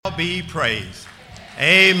be praised.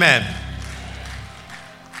 Amen.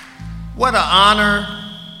 What an honor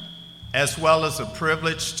as well as a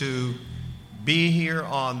privilege to be here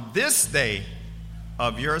on this day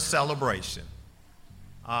of your celebration.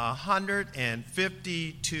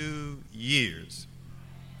 152 years.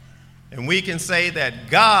 And we can say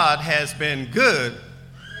that God has been good.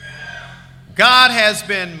 God has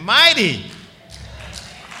been mighty.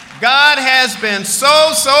 God has been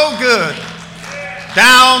so good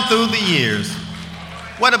down through the years.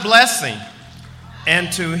 What a blessing. And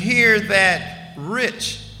to hear that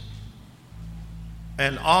rich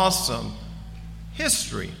and awesome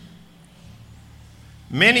history.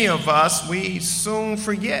 Many of us, we soon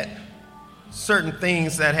forget certain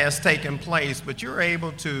things that has taken place, but you're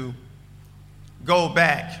able to go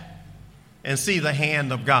back and see the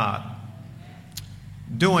hand of God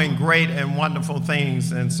doing great and wonderful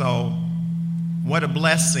things. And so what a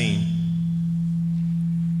blessing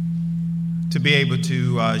to be able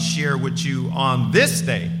to share with you on this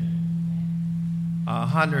day,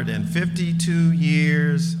 152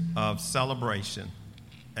 years of celebration.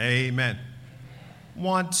 Amen.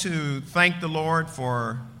 Want to thank the Lord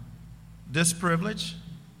for this privilege.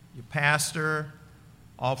 Your pastor,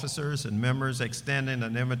 officers, and members extending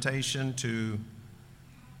an invitation to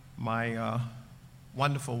my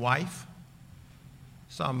wonderful wife.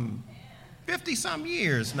 Some 50-some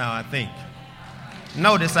years now, I think.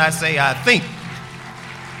 Notice I say I think.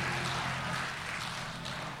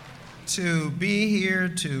 To be here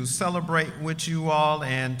to celebrate with you all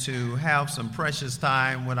and to have some precious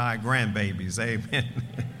time with our grandbabies. Amen.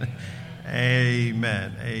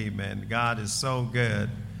 Amen. Amen. God is so good.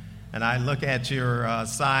 And I look at your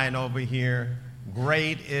sign over here.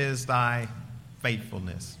 Great is thy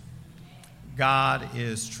faithfulness. God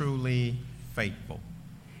is truly faithful.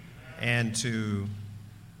 And to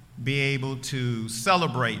be able to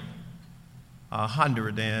celebrate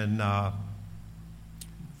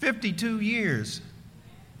 152 years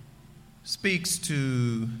speaks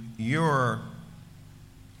to your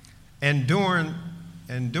enduring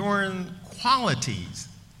qualities,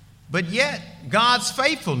 but yet God's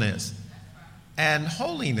faithfulness and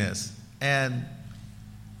holiness and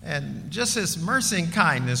just his mercy and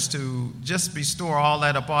kindness to just bestow all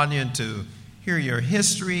that upon you and to hear your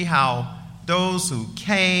history, how those who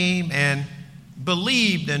came and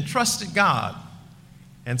believed and trusted God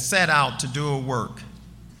and set out to do a work.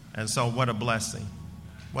 And so what a blessing.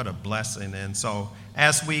 What a blessing. And so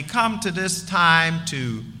as we come to this time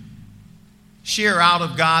to share out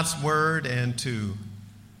of God's word and to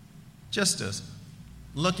just to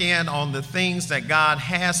look in on the things that God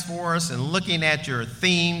has for us and looking at your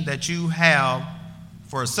theme that you have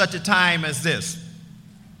for such a time as this,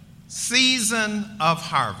 season of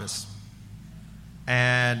harvest.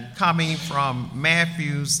 And coming from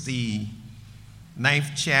Matthew's, the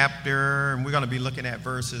 9th chapter, and we're going to be looking at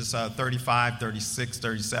verses 35, 36,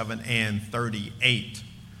 37, and 38.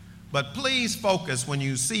 But please focus when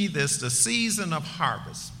you see this, the season of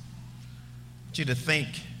harvest. I want you to think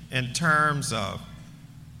in terms of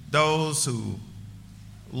those who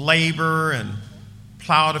labor and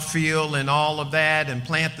plow the field and all of that and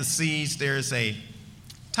plant the seeds. There's a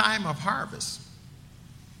time of harvest.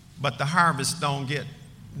 But the harvest don't get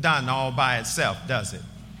done all by itself, does it?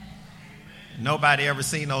 Nobody ever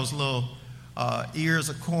seen those little ears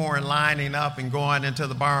of corn lining up and going into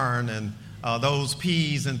the barn and those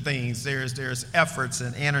peas and things. There's efforts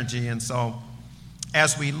and energy. And so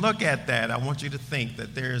as we look at that, I want you to think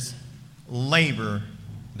that there's labor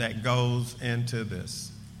that goes into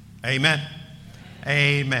this. Amen?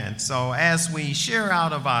 Amen. So as we share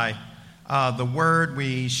out of the word,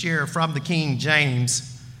 we share from the King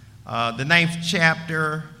James, the 9th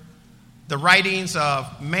chapter, the writings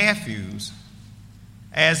of Matthew's,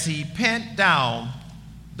 as he penned down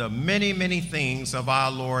the many, many things of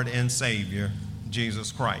our Lord and Savior,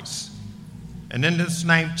 Jesus Christ. And in this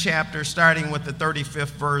 9th chapter, starting with the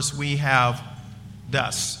 35th verse, we have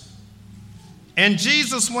thus. And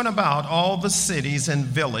Jesus went about all the cities and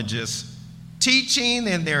villages, teaching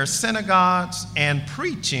in their synagogues and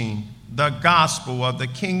preaching the gospel of the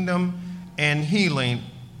kingdom and healing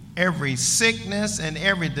every sickness and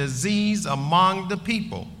every disease among the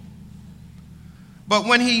people. But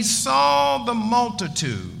when he saw the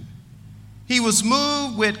multitude, he was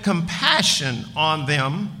moved with compassion on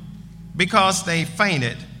them because they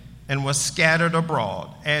fainted and were scattered abroad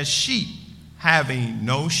as sheep having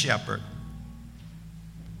no shepherd.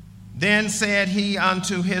 Then said he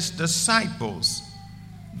unto his disciples,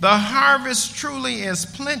 the harvest truly is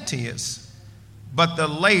plenteous, but the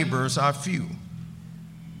laborers are few.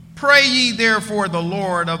 Pray ye therefore the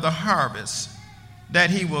Lord of the harvest that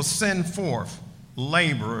he will send forth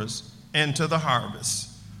laborers into the harvest.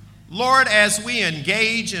 Lord, as we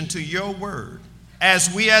engage into your word,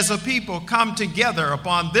 as we as a people come together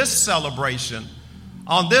upon this celebration,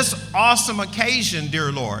 on this awesome occasion,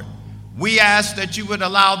 dear Lord, we ask that you would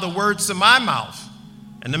allow the words of my mouth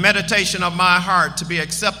and the meditation of my heart to be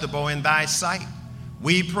acceptable in thy sight.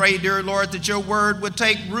 We pray, dear Lord, that your word would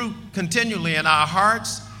take root continually in our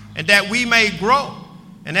hearts and that we may grow.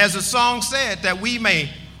 And as the song said, that we may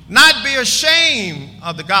not be ashamed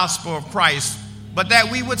of the gospel of Christ, but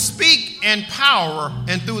that we would speak in power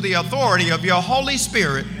and through the authority of your Holy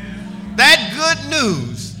Spirit, that good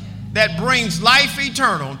news that brings life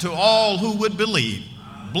eternal to all who would believe.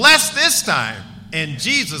 Bless this time. In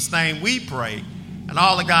Jesus' name we pray. And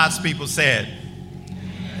all of God's people said,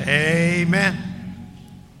 amen.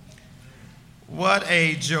 What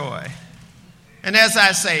a joy. And as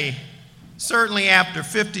I say, certainly after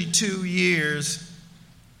 52 years,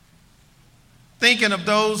 thinking of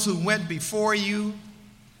those who went before you,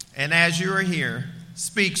 and as you're here,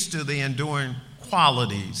 speaks to the enduring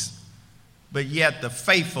qualities, but yet the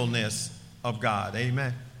faithfulness of God.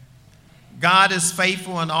 Amen. God is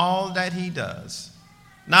faithful in all that he does.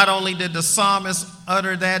 Not only did the psalmist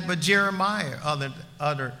utter that, but Jeremiah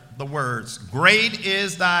uttered the words, great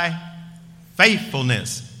is thy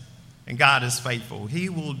faithfulness. And God is faithful. He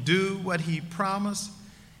will do what he promised.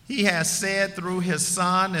 He has said through his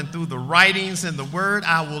son and through the writings in the word,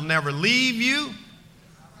 I will never leave you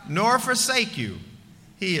nor forsake you.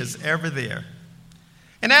 He is ever there.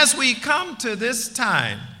 And as we come to this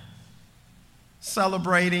time,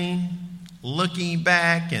 celebrating, looking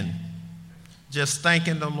back, and just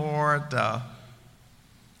thanking the Lord,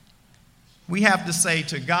 we have to say,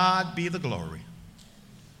 to God be the glory.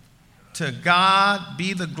 To God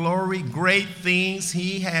be the glory. Great things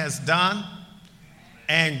he has done,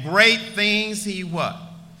 and great things he what?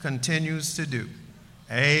 Continues to do.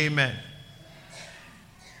 Amen.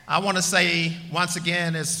 I want to say once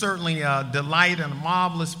again, it's certainly a delight and a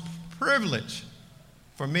marvelous privilege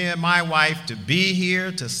for me and my wife to be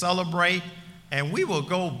here to celebrate. And we will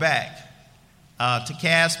go back to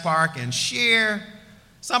Cass Park and share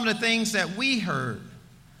some of the things that we heard,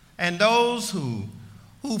 and those who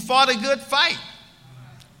fought a good fight,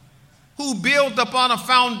 who built upon a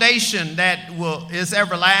foundation that is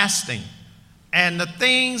everlasting, and the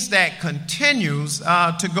things that continues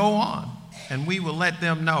to go on. And we will let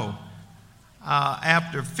them know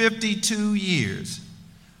after 52 years,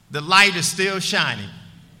 the light is still shining.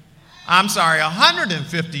 I'm sorry,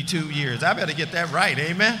 152 years. I better get that right,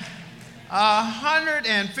 amen?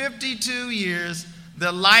 152 years,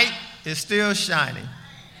 the light is still shining.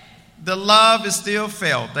 The love is still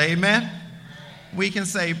felt, amen? We can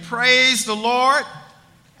say, praise the Lord,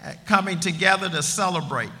 coming together to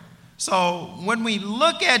celebrate. So when we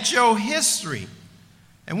look at your history,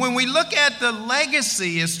 and when we look at the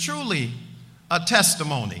legacy, it's truly a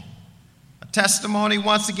testimony. A testimony,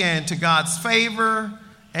 once again, to God's favor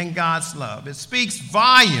and God's love. It speaks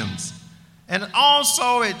volumes. And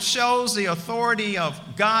also it shows the authority of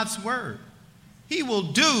God's word. He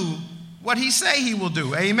will do what he say he will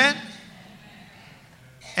do. Amen?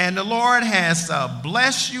 And the Lord has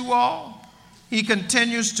blessed you all. He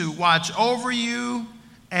continues to watch over you.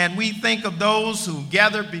 And we think of those who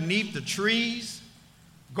gather beneath the trees,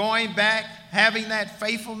 going back, having that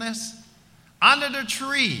faithfulness under the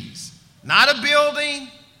trees. Not a building,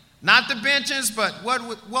 not the benches, but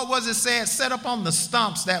what was it said? Set up on the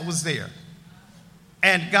stumps that was there.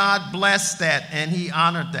 And God blessed that, and he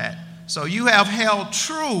honored that. So you have held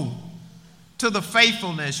true to the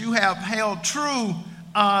faithfulness. You have held true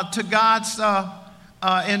to God's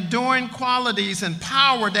enduring qualities and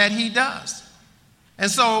power that he does. And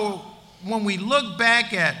so when we look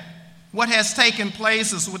back at what has taken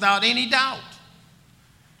place, is without any doubt,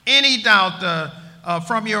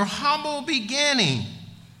 from your humble beginning,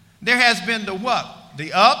 there has been the what?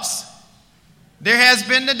 The ups. There has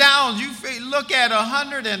been the downs. You look at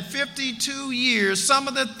 152 years, some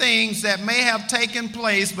of the things that may have taken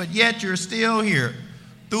place, but yet you're still here.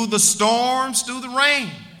 Through the storms, through the rain.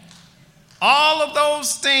 All of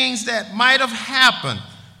those things that might have happened,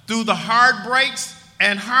 through the heartbreaks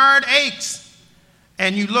and heartaches.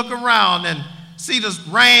 And you look around and see the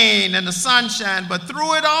rain and the sunshine, but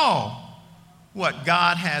through it all, what?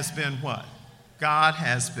 God has been what? God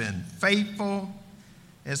has been faithful.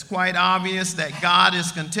 It's quite obvious that God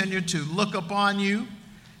has continued to look upon you.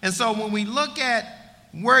 And so when we look at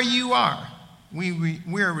where you are,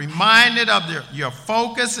 we're reminded of your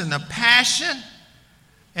focus and the passion,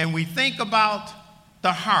 and we think about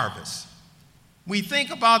the harvest. We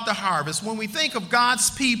think about the harvest. When we think of God's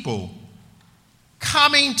people,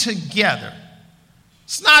 coming together.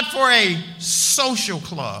 It's not for a social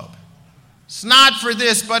club. It's not for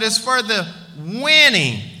this, but it's for the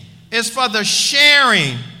winning. It's for the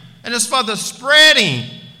sharing. And it's for the spreading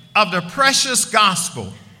of the precious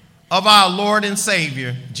gospel of our Lord and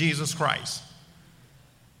Savior, Jesus Christ.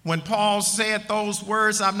 When Paul said those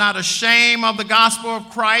words, I'm not ashamed of the gospel of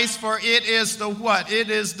Christ, for it is the what? It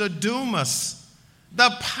is the dunamis, the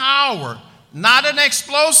power, not an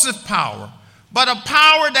explosive power, but a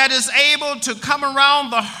power that is able to come around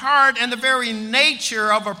the heart and the very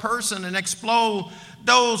nature of a person and explode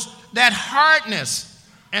that hardness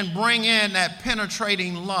and bring in that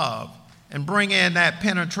penetrating love and bring in that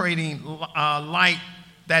penetrating light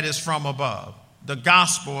that is from above, the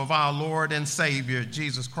gospel of our Lord and Savior,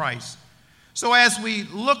 Jesus Christ. So as we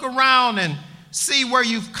look around and see where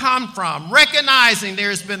you've come from, recognizing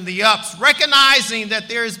there's been the ups, recognizing that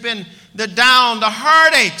there's been the down, the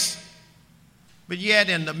heartaches, but yet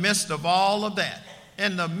in the midst of all of that,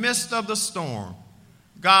 in the midst of the storm,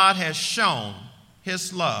 God has shown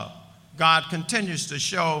his love. God continues to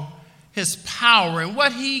show his power and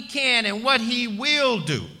what he can and what he will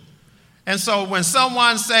do. And so when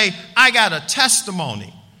someone say, I got a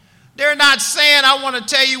testimony, they're not saying, I want to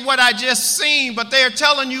tell you what I just seen, but they're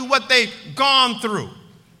telling you what they've gone through.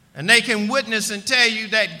 And they can witness and tell you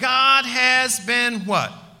that God has been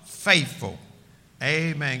what? Faithful.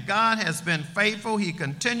 Amen. God has been faithful. He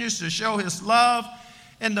continues to show his love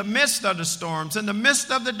in the midst of the storms, in the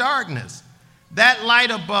midst of the darkness. That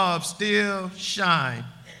light above still shines.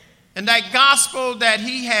 And that gospel that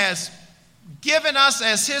he has given us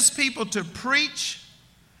as his people to preach,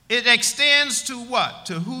 it extends to what?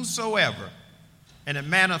 To whosoever. And it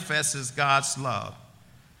manifests God's love.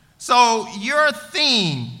 So your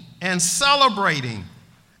theme and celebrating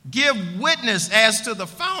give witness as to the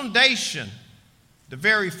foundation, the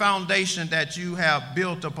very foundation that you have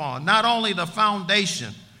built upon. Not only the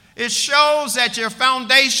foundation, it shows that your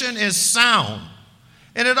foundation is sound.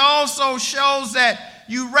 And it also shows that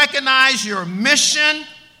you recognize your mission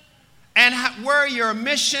and where your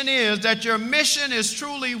mission is, that your mission is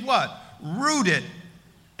truly what? Rooted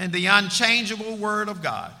in the unchangeable word of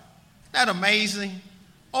God. Isn't that amazing?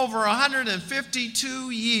 Over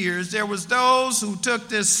 152 years, there was those who took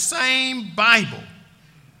this same Bible,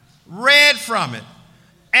 read from it,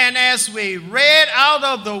 and as we read out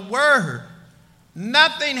of the word,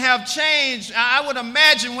 nothing have changed. I would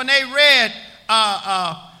imagine when they read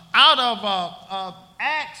out of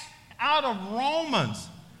Acts, out of Romans,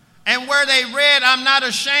 and where they read, I'm not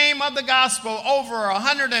ashamed of the gospel, over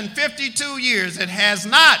 152 years, it has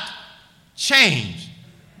not changed.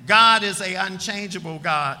 God is an unchangeable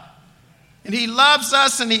God, and he loves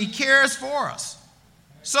us and he cares for us.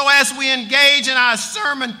 So as we engage in our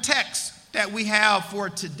sermon text that we have for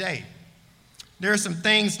today, there are some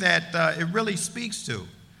things that it really speaks to.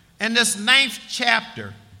 In this 9th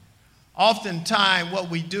chapter, oftentimes what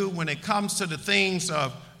we do when it comes to the things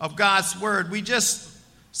of God's word, we just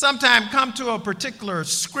sometimes come to a particular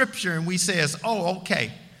scripture and we say, oh,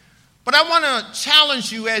 okay. But I want to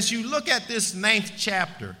challenge you as you look at this 9th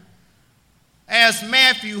chapter, as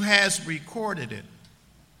Matthew has recorded it,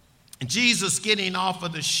 Jesus getting off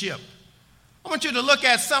of the ship. I want you to look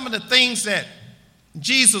at some of the things that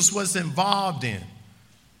Jesus was involved in,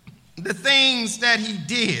 the things that he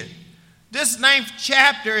did. This 9th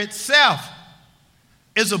chapter itself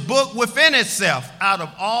is a book within itself out of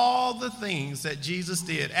all the things that Jesus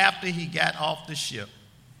did after he got off the ship.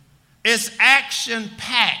 It's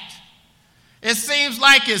action-packed. It seems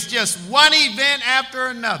like it's just one event after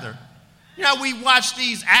another. You know, we watch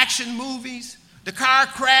these action movies, the car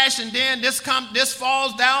crash, and then this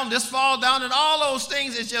falls down, and all those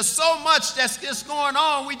things. It's just so much that's just going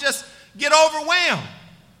on, we just get overwhelmed.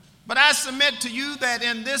 But I submit to you that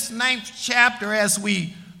in this 9th chapter, as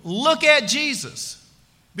we look at Jesus,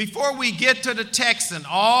 before we get to the text and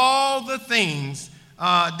all the things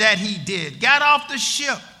that he did, got off the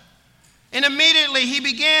ship, and immediately he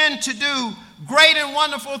began to do great and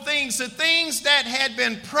wonderful things, the things that had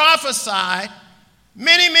been prophesied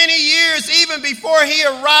many, many years, even before he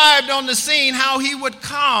arrived on the scene, how he would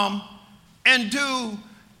come and do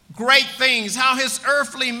great things, how his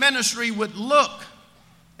earthly ministry would look.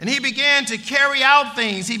 And he began to carry out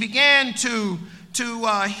things. He began to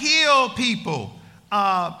heal people.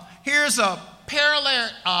 Here's a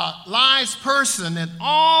paralyzed person and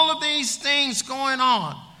all of these things going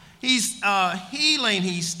on. He's healing,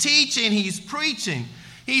 he's teaching, he's preaching,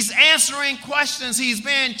 he's answering questions, he's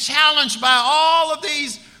being challenged by all of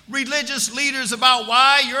these religious leaders about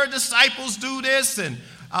why your disciples do this and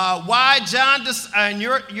why John and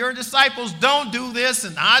your disciples don't do this,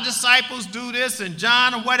 and our disciples do this, and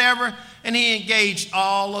John or whatever, and he engaged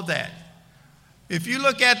all of that. If you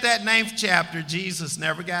look at that 9th chapter, Jesus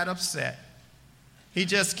never got upset. He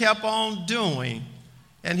just kept on doing,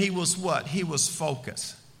 and he was what? He was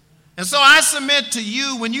focused. And so I submit to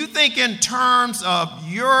you, when you think in terms of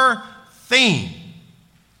your theme,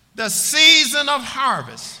 the season of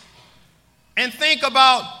harvest, and think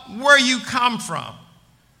about where you come from,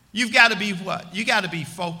 you've got to be what? You got to be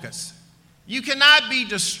focused. You cannot be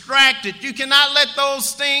distracted. You cannot let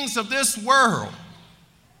those things of this world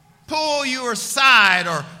pull you aside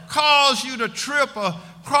or cause you to trip or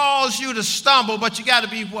cause you to stumble, but you got to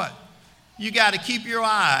be what? You got to keep your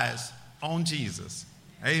eyes on Jesus.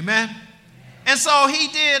 Amen? And so he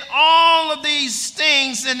did all of these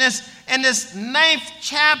things in this 9th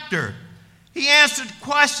chapter. He answered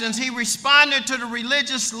questions. He responded to the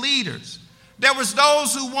religious leaders. There was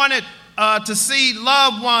those who wanted to see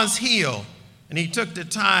loved ones healed, and he took the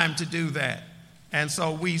time to do that. And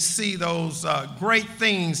so we see those great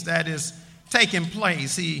things that is taking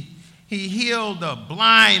place. He healed a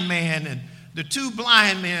blind man and the 2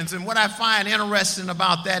 blind men. And what I find interesting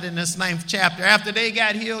about that in this 9th chapter, after they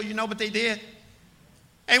got healed, you know what they did?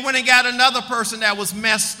 They went and got another person that was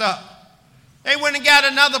messed up. They went and got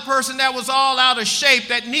another person that was all out of shape,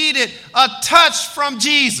 that needed a touch from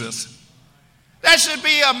Jesus. That should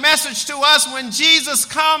be a message to us when Jesus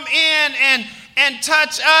come in and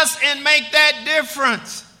touch us and make that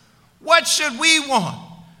difference. What should we want?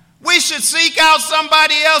 We should seek out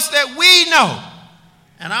somebody else that we know.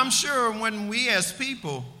 And I'm sure when we as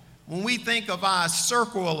people, when we think of our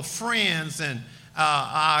circle of friends and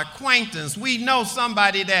our acquaintance, we know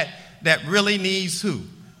somebody that really needs who?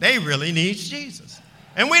 They really need Jesus.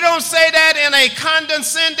 And we don't say that in a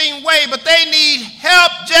condescending way, but they need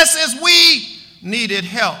help just as we needed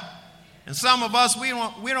help. And some of us, we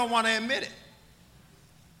don't want to admit it.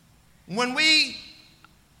 When we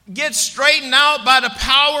get straightened out by the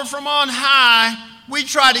power from on high, we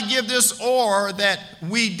try to give this aura that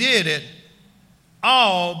we did it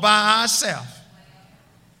all by ourselves.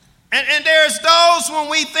 And there's those when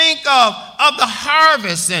we think of the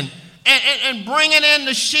harvest and bringing in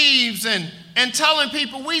the sheaves and telling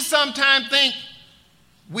people, we sometimes think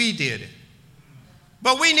we did it.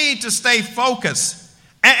 But we need to stay focused.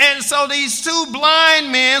 And so these 2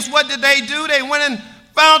 blind men, what did they do? They went and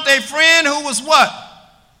found their friend who was what?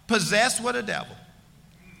 Possessed with a devil.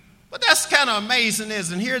 But that's kind of amazing,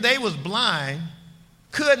 isn't it? Here they was blind,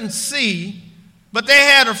 couldn't see, but they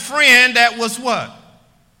had a friend that was what?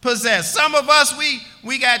 Possessed. Some of us,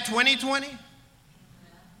 we got 20/20.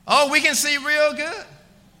 Oh, we can see real good.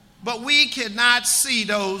 But we cannot see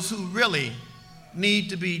those who really need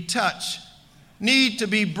to be touched, need to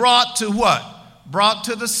be brought to what? Brought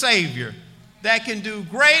to the Savior that can do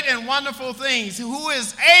great and wonderful things, who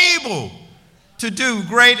is able to do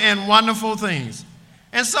great and wonderful things.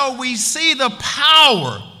 And so we see the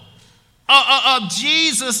power of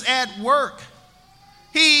Jesus at work.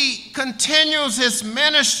 He continues his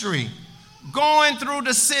ministry going through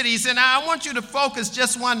the cities. And I want you to focus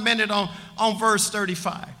just 1 minute on verse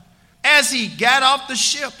 35. As he got off the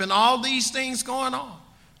ship and all these things going on,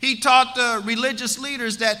 he taught the religious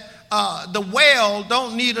leaders that the well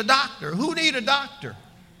don't need a doctor. Who need a doctor?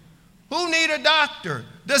 Who need a doctor?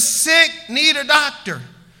 The sick need a doctor.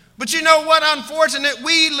 But you know what? Unfortunate,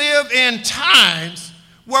 we live in times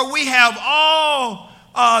where we have all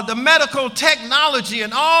the medical technology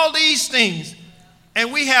and all these things.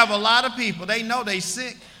 And we have a lot of people, they know they're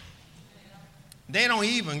sick. They don't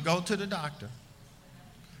even go to the doctor.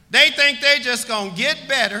 They think they're just going to get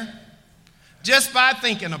better just by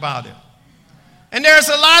thinking about it. And there's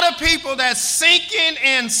a lot of people that's sinking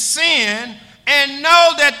in sin and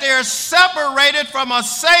know that they're separated from a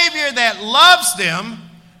Savior that loves them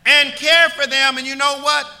and care for them. And you know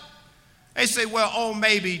what? They say, well, oh,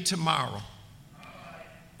 maybe tomorrow.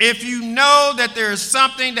 If you know that there is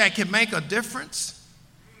something that can make a difference,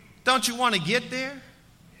 don't you want to get there?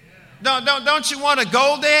 Don't you want to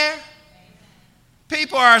go there?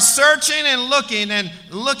 People are searching and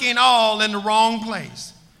looking all in the wrong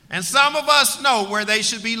place. And some of us know where they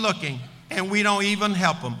should be looking, and we don't even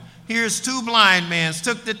help them. Here's 2 blind men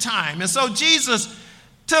took the time. And so Jesus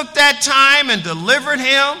took that time and delivered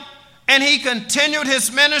him, and he continued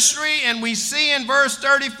his ministry. And we see in verse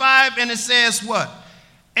 35, and it says what?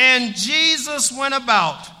 And Jesus went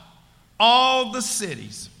about all the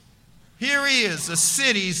cities. Here he is, the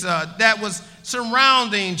cities that was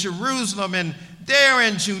surrounding Jerusalem and there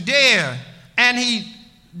in Judea. And he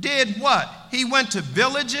did what? He went to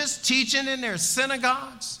villages, teaching in their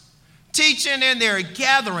synagogues, teaching in their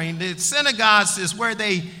gathering. The synagogues is where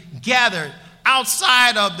they gathered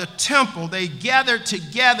outside of the temple. They gathered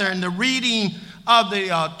together in the reading of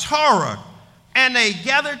the Torah. And they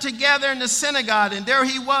gathered together in the synagogue, and there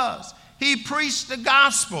he was. He preached the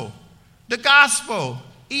gospel,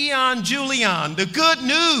 Eon Julion, the good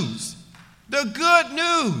news, the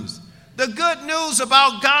good news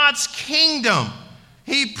about God's kingdom.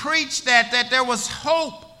 He preached that there was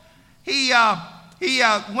hope. He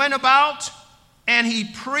went about and he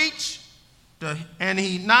preached, and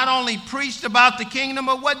he not only preached about the kingdom,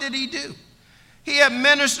 but what did he do? He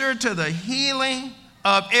administered to the healing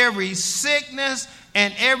of every sickness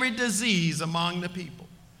and every disease among the people.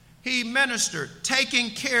 He ministered, taking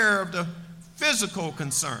care of the physical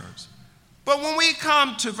concerns. But when we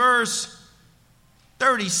come to verse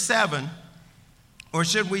 37, or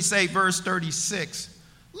should we say verse 36,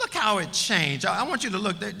 look how it changed. I want you to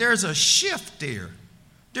look. There's a shift there.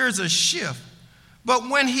 There's a shift. But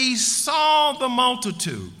when he saw the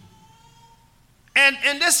multitude,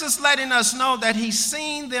 and this is letting us know that he's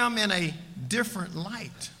seen them in a different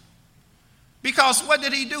light. Because what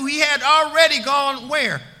did he do? He had already gone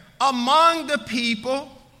where? Among the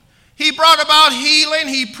people. He brought about healing.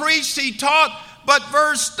 He preached. He taught. But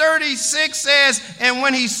verse 36 says, and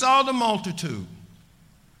when he saw the multitude.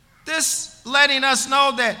 This letting us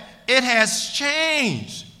know that it has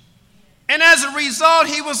changed. And as a result,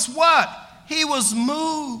 he was what? He was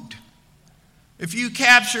moved. If you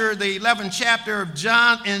capture the 11th chapter of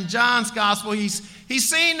John, in John's gospel, he's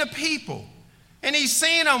seen the people. And he's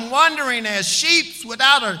seen them wandering as sheep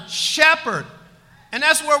without a shepherd. And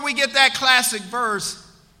that's where we get that classic verse,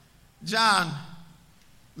 John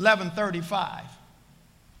 11:35.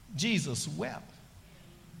 Jesus wept.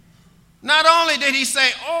 Not only did he say,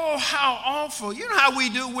 oh, how awful. You know how we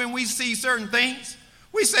do when we see certain things?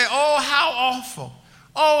 We say, oh, how awful.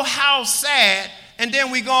 Oh, how sad. And then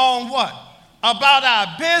we go on what? About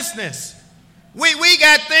our business. We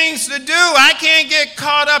got things to do. I can't get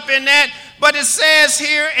caught up in that. But it says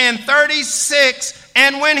here in 36,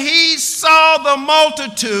 and when he saw the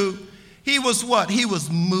multitude, he was what? He was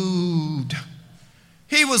moved.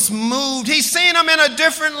 He was moved. He's seen them in a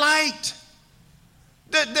different light.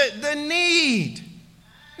 The need.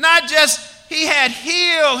 Not just he had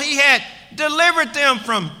healed, he had delivered them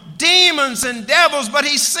from demons and devils, but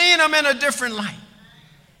he's seen them in a different light.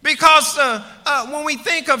 Because when we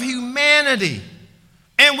think of humanity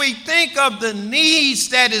and we think of the needs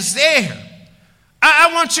that is there,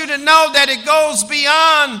 I want you to know that it goes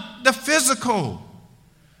beyond the physical.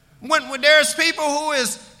 When there's people who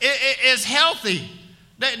is healthy,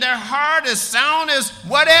 their heart is sound as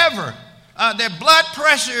whatever, their blood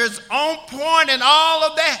pressure is on point and all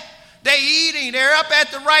of that. They're eating, they're up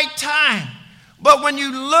at the right time. But when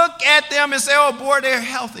you look at them and say, oh boy, they're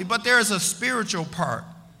healthy, but there's a spiritual part.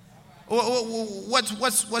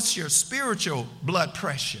 What's your spiritual blood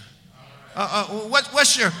pressure?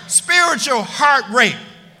 What's your spiritual heart rate?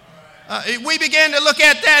 We began to look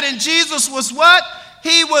at that, and Jesus was what?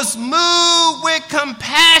 He was moved with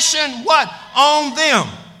compassion, what? On them.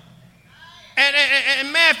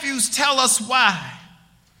 And Matthews tell us why.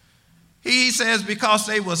 He says because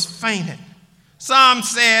they was fainted. Some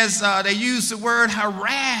says they use the word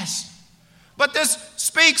harassed. But this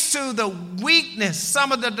speaks to the weakness,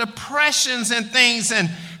 some of the depressions and things. And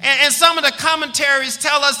some of the commentaries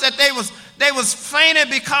tell us that they was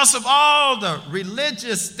fainted because of all the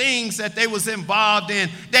religious things that they was involved in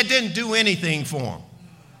that didn't do anything for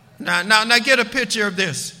them. Now get a picture of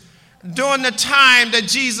this. During the time that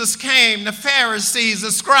Jesus came, the Pharisees,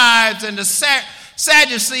 the scribes, and the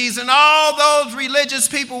Sadducees, and all those religious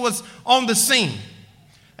people was on the scene.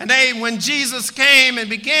 And when Jesus came and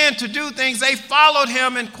began to do things, they followed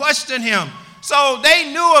him and questioned him. So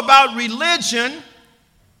they knew about religion,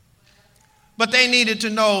 but they needed to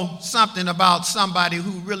know something about somebody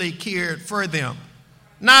who really cared for them.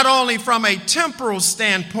 Not only from a temporal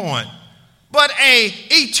standpoint, but an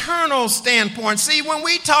eternal standpoint. See, when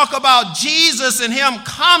we talk about Jesus and him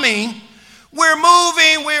coming, we're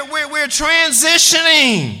moving, we're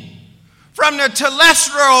transitioning from the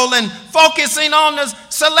telestial and focusing on the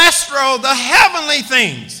celestial, the heavenly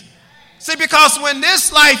things. See, because when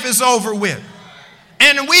this life is over with,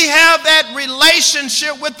 and we have that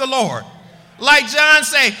relationship with the Lord, like John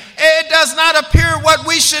say, it does not appear what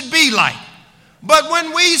we should be like. But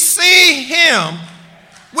when we see him,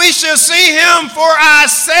 we shall see him for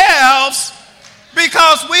ourselves,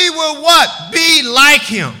 because we will what? Be like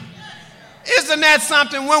him. Isn't that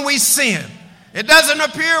something? When we sin, it doesn't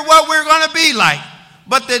appear what we're going to be like.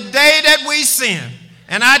 But the day that we sin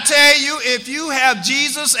And I tell you, if you have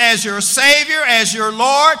Jesus as your Savior, as your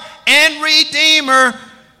Lord and Redeemer,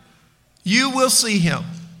 you will see him.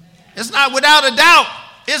 It's not without a doubt.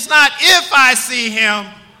 It's not if I see him.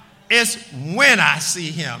 It's when I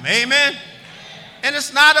see him. Amen? And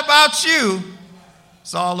it's not about you.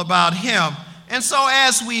 It's all about him. And so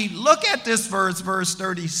as we look at this verse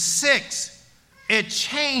 36, it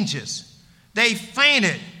changes. They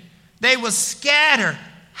fainted. They were scattered.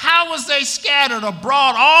 How was they scattered?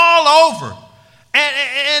 Abroad all over.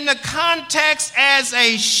 And in the context as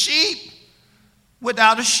a sheep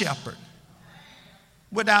without a shepherd.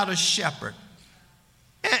 Without a shepherd.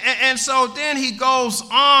 And so then he goes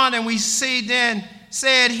on, and we see then,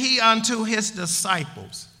 said he unto his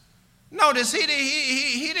disciples. Notice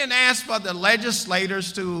he didn't ask for the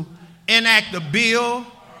legislators to enact a bill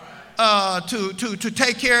to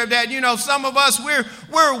take care of that. You know, some of us, we're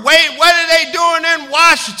waiting. What are they doing in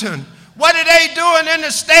Washington? What are they doing in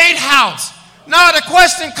the State House? Now the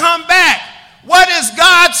question come back. What is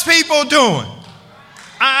God's people doing?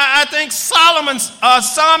 I think Solomon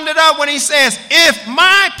summed it up when he says, if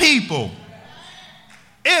my people.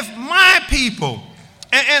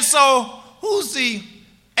 And so who's the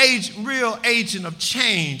real agent of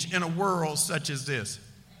change in a world such as this?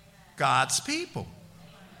 God's people.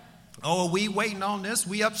 Oh, we waiting on this.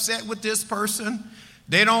 We upset with this person.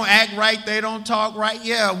 They don't act right. They don't talk right.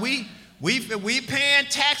 Yeah, we paying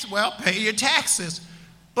tax. Well, pay your taxes.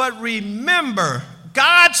 But remember,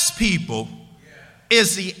 God's people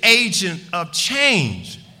is the agent of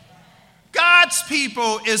change. God's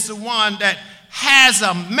people is the one that has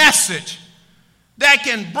a message that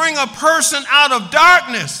can bring a person out of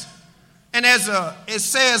darkness. And as it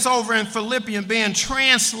says over in Philippians, being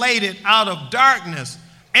translated out of darkness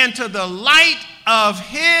into the light of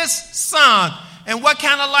his Son. And what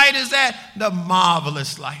kind of light is that? The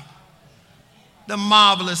marvelous light. The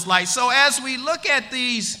marvelous light. So as we look at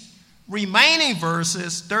these remaining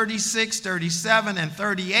verses, 36, 37, and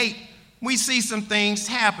 38, we see some things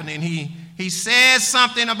happening. He says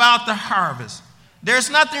something about the harvest. There's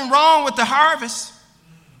nothing wrong with the harvest.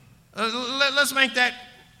 Let's make that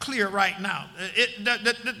clear right now.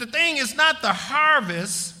 The thing is not the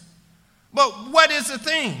harvest, but what is the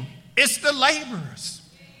thing? It's the laborers.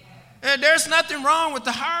 There's nothing wrong with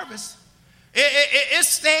the harvest.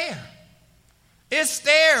 It's there. It's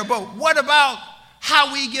there, but what about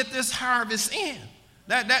how we get this harvest in?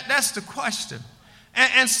 That's the question.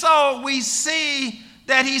 And so we see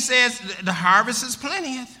that he says the harvest is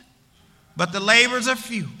plenty, but the laborers are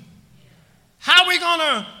few. How are we going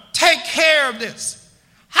to take care of this?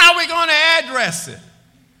 How are we going to address it?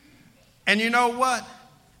 And you know what?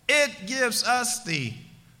 It gives us the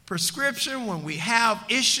prescription when we have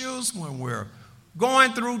issues, when we're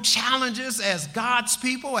going through challenges as God's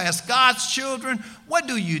people, as God's children. What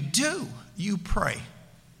do? You pray.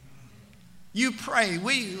 You pray.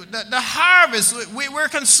 The harvest, we're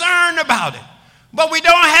concerned about it. But we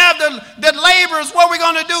don't have the laborers. What are we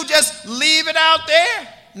going to do? Just leave it out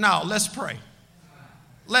there? No, let's pray.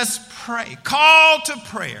 Let's pray. Call to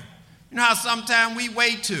prayer. You know how sometimes we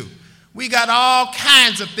wait too. We got all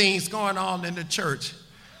kinds of things going on in the church.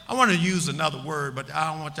 I want to use another word, but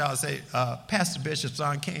I don't want y'all to say, Pastor Bishop's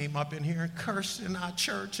son came up in here and cursed in our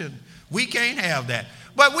church, and we can't have that.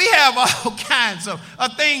 But we have all kinds of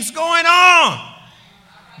things going on,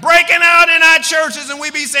 breaking out in our churches, and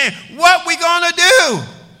we be saying, what we going to do?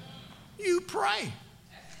 You pray.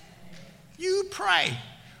 You pray.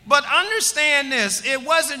 But understand this, it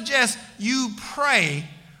wasn't just you pray,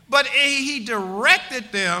 but he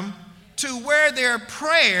directed them to where their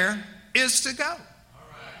prayer is to go.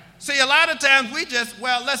 See, a lot of times we just,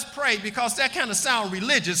 let's pray, because that kind of sounds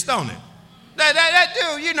religious, don't it? That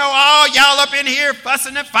do, y'all up in here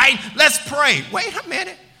fussing and fighting. Let's pray. Wait a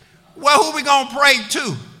minute. Well, who we going to pray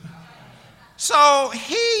to? So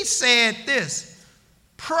he said this,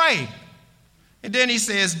 pray. And then he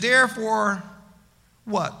says, therefore,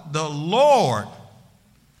 what? The Lord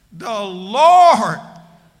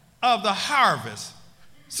of the harvest.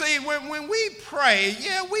 See, when we pray,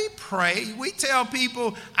 we pray. We tell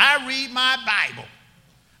people, I read my Bible.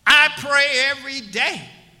 I pray every day.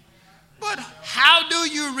 But how do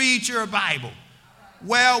you read your Bible?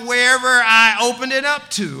 Well, wherever I open it up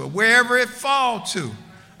to, or wherever it falls to.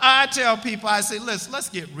 I tell people, I say, let's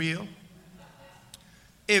get real.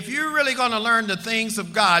 If you're really going to learn the things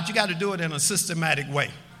of God, you got to do it in a systematic way.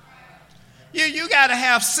 You got to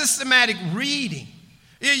have systematic reading.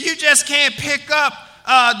 You just can't pick up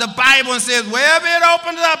the Bible and say, wherever it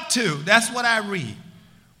opens up to, that's what I read.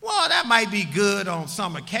 Well, that might be good on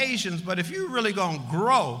some occasions, but if you're really going to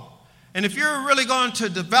grow And if you're really going to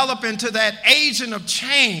develop into that agent of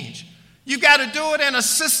change, you got to do it in a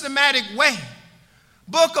systematic way.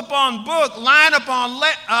 Book upon book, line upon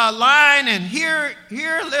line, and here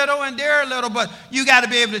a little and there a little, but you got to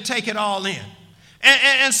be able to take it all in.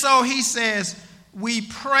 And so he says, we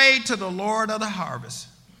pray to the Lord of the harvest,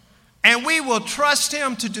 and we will trust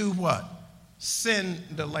him to do what?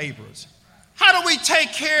 Send the laborers. How do we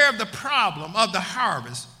take care of the problem of the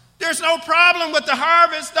harvest? There's no problem with the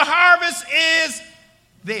harvest. The harvest is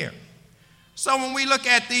there. So when we look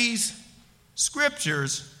at these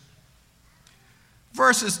scriptures,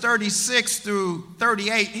 verses 36 through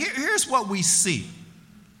 38, here's what we see.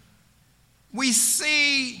 We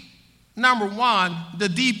see, number one, the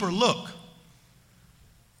deeper look.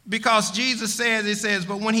 Because Jesus says,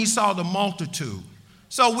 but when he saw the multitude.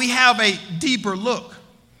 So we have a deeper look,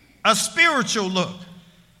 a spiritual look.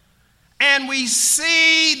 And we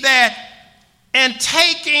see that in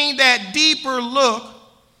taking that deeper look,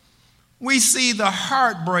 we see the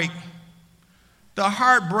heartbreaking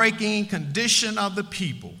condition of the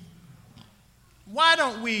people. Why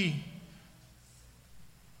don't we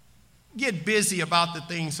get busy about the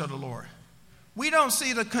things of the Lord? We don't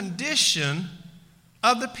see the condition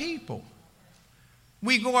of the people.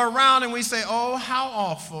 We go around and we say, oh, how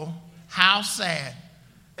awful, how sad.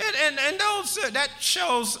 And that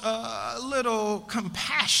shows a little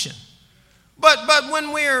compassion. But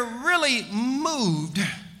when we're really moved,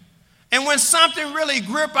 and when something really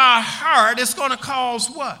grips our heart, it's going to cause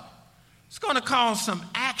what? It's going to cause some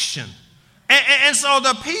action. And so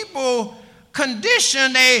the people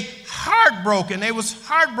condition, they heartbroken. They was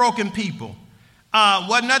heartbroken people.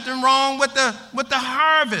 Wasn't nothing wrong with the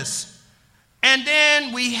harvest. And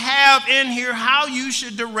then we have in here how you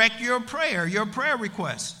should direct your prayer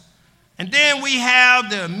request. And then we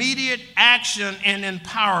have the immediate action and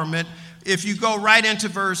empowerment. If you go right into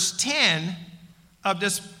verse 10 of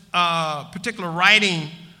this particular writing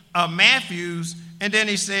of Matthew's, and then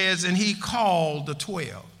he says, and he called the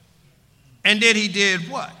 12. And then he did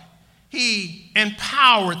what? He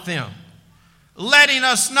empowered them, letting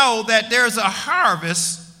us know that there's a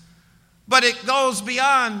harvest, but it goes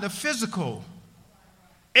beyond the physical.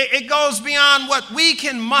 It goes beyond what we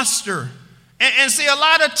can muster. And see, a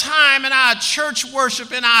lot of time in our church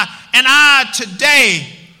worship, in our today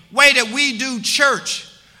way that we do church,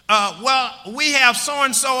 we have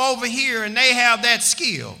so-and-so over here and they have that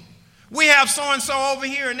skill. We have so-and-so over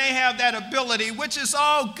here and they have that ability, which is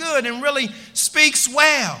all good and really speaks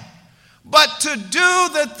well. But to do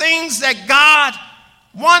the things that God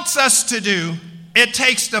wants us to do, it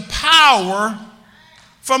takes the power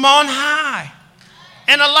from on high.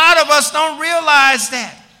 And a lot of us don't realize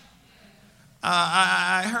that.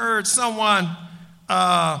 I heard someone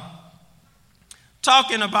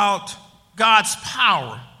talking about God's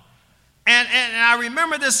power. And I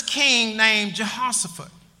remember this king named Jehoshaphat.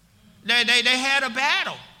 They had a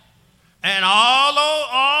battle. And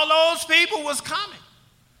all those people was coming.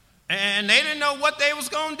 And they didn't know what they was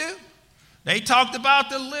going to do. They talked about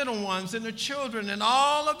the little ones and the children and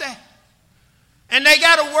all of that. And they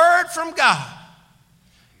got a word from God.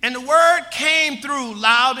 And the word came through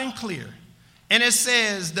loud and clear. And it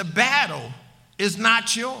says, the battle is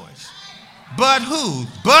not yours. But who?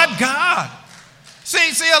 But God.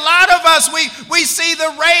 See, a lot of us, we see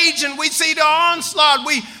the rage and we see the onslaught.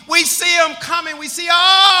 We see them coming. We see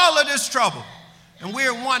all of this trouble. And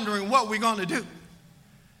we're wondering what we're going to do.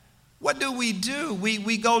 What do? We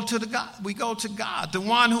go to God. We go to God, the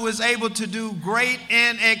one who is able to do great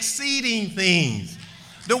and exceeding things.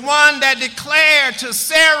 The one that declared to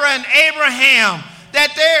Sarah and Abraham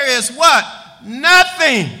that there is what?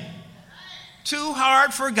 Nothing too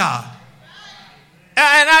hard for God.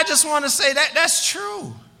 And I just want to say that's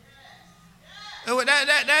true.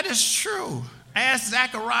 That is true. Ask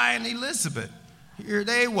Zachariah and Elizabeth. Here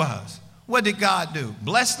they was. What did God do?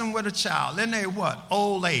 Bless them with a child. Then they what?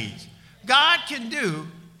 Old age. God can do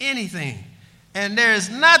anything. And there's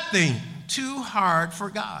nothing too hard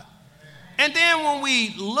for God. And then when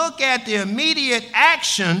we look at the immediate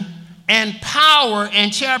action and power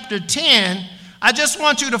in chapter 10, I just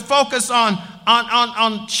want you to focus on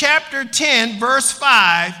chapter 10, verse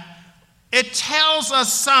 5. It tells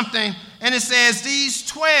us something, and it says, these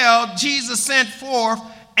 12 Jesus sent forth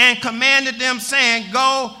and commanded them, saying,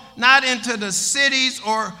 go not into the cities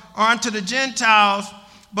or unto the Gentiles,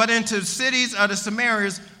 but into cities of the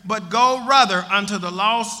Samaritans, but go rather unto the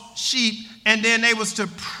lost sheep. And then they was to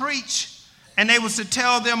preach, and they was to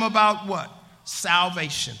tell them about what?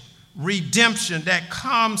 Salvation, redemption that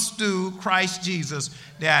comes through Christ Jesus.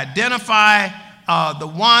 They identify the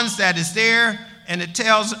ones that is there, and it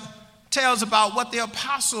tells tells about what the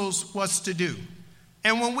apostles was to do.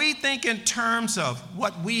 And when we think in terms of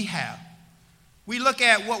what we have, we look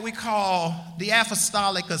at what we call the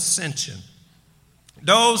apostolic ascension.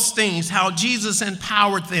 Those things, how Jesus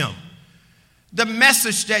empowered them, the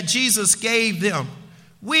message that Jesus gave them.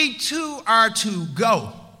 We too are to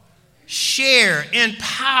go, share,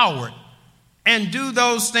 empower, and do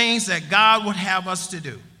those things that God would have us to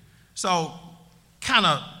do. So, kind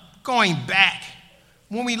of going back,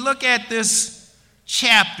 when we look at this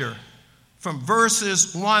chapter from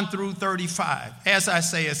verses 1 through 35, as I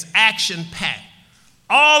say, it's action-packed.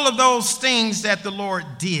 All of those things that the Lord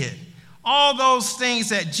did, all those things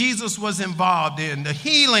that Jesus was involved in, the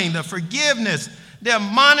healing, the forgiveness, the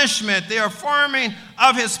admonishment, the affirming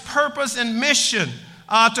of his purpose and mission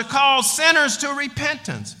to call sinners to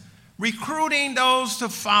repentance, recruiting those to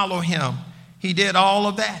follow him. He did all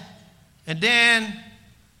of that. And then,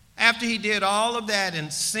 after he did all of that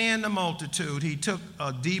and sent the multitude, he took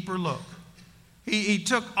a deeper look. He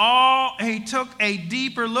took a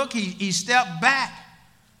deeper look. He stepped back.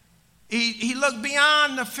 He looked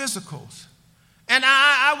beyond the physicals. And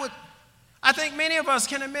I think many of us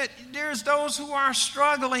can admit there's those who are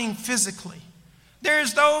struggling physically.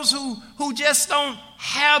 There's those who just don't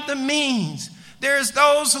have the means. There's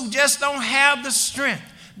those who just don't have the strength.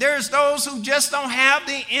 There's those who just don't have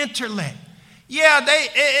the intellect. Yeah,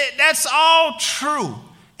 that's all true.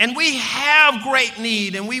 And we have great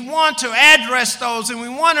need, and we want to address those, and we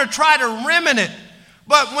want to try to remedy it.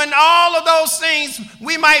 But when all of those things,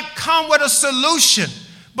 we might come with a solution.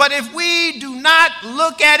 But if we do not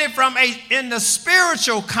look at it in the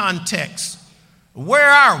spiritual context, where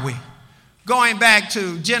are we? Going back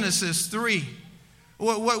to Genesis 3,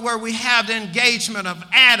 where we have the engagement of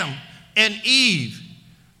Adam and Eve,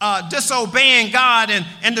 disobeying God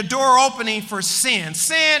and the door opening for sin.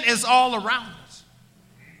 Sin is all around us.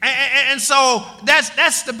 And so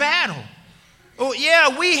that's the battle. Oh,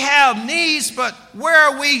 yeah, we have needs, but where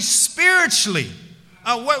are we spiritually?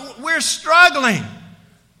 We're struggling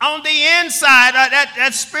on the inside.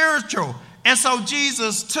 That's spiritual. And so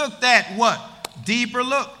Jesus took that deeper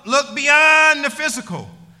look beyond the physical.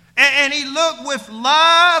 And he looked with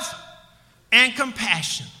love and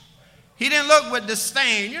compassion. He didn't look with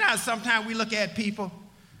disdain. You know how sometimes we look at people,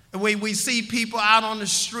 and we see people out on the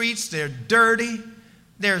streets, they're dirty,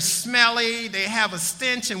 they're smelly, they have a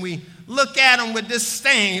stench, and we look at them with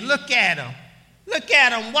disdain. Look at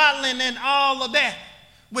them waddling in all of that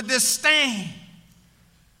with disdain.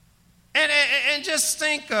 And just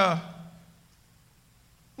think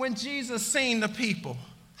when Jesus seen the people,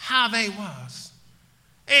 how they was.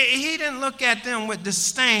 He didn't look at them with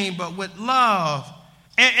disdain, but with love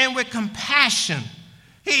and with compassion.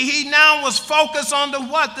 He now was focused on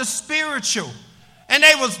the spiritual. And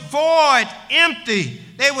they was void, empty.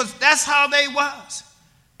 That's how they was.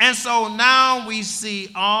 And so now we see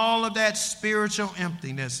all of that spiritual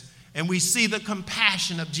emptiness, and we see the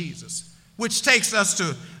compassion of Jesus, which takes us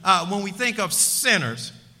to, when we think of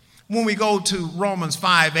sinners, when we go to Romans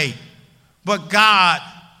 5:8, but God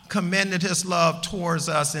commended his love towards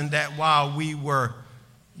us in that while we were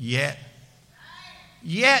yet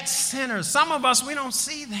sinners. Some of us, we don't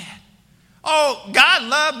see that. Oh, God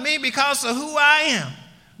loved me because of who I am.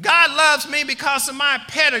 God loves me because of my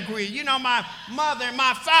pedigree. You know, my mother and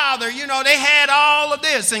my father, you know, they had all of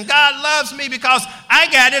this. And God loves me because I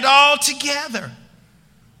got it all together.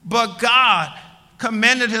 But God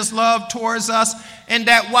commended his love towards us in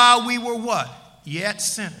that while we were what? Yet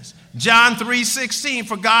sinners. John 3:16,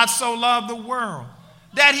 for God so loved the world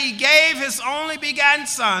that he gave his only begotten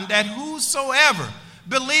son, that whosoever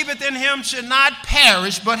believeth in him should not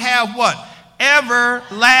perish, but have what?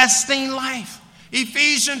 Everlasting life.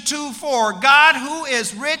 Ephesians 2:4, God who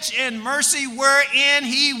is rich in mercy, wherein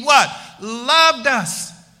he what? Loved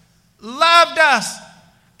us. Loved us.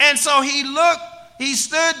 And so he looked, he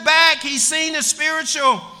stood back, he seen the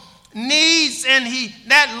spiritual needs, and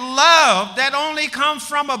that love that only comes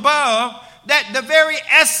from above, that the very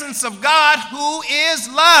essence of God who is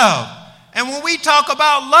love. And when we talk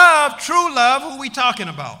about love, true love, who are we talking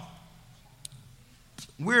about?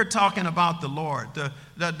 We're talking about the Lord,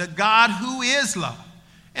 the God who is love.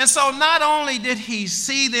 And so not only did he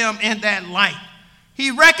see them in that light,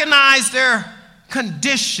 he recognized their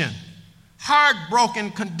condition,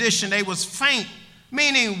 heartbroken condition. They was faint,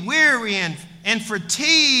 meaning weary and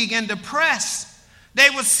fatigued and depressed.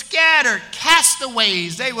 They was scattered,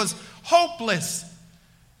 castaways. They was hopeless.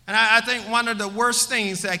 And I think one of the worst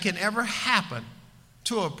things that can ever happen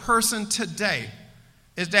to a person today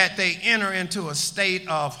is that they enter into a state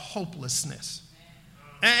of hopelessness.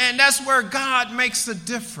 And that's where God makes a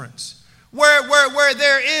difference. Where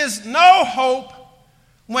there is no hope,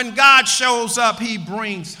 when God shows up, he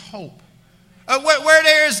brings hope. Where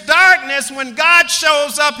there is darkness, when God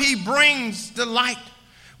shows up, he brings the light.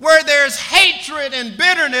 Where there's hatred and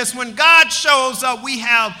bitterness, when God shows up, we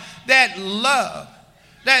have that love,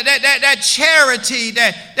 that charity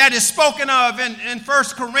that is spoken of in 1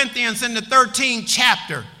 Corinthians in the 13th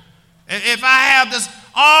chapter. If I have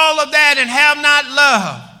all of that and have not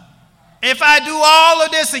love, if I do all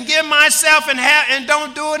of this and give myself and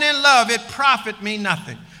don't do it in love, it profit me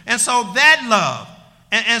nothing. And so that love,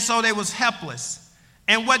 and so they was helpless.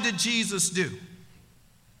 And what did Jesus do?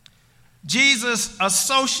 Jesus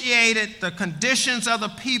associated the conditions of the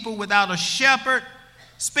people without a shepherd,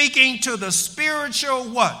 speaking to the spiritual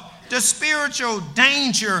what? The spiritual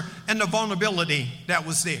danger and the vulnerability that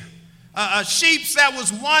was there. Sheep that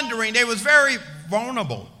was wandering, they was very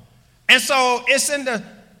vulnerable. And so it's in the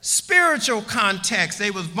spiritual context.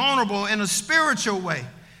 They was vulnerable in a spiritual way.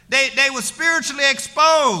 They were spiritually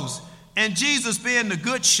exposed. And Jesus, being the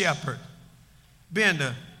good shepherd, being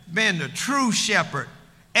the true shepherd,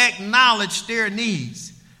 acknowledged their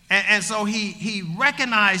needs. And so he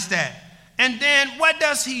recognized that. And then what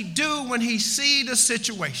does he do when he sees the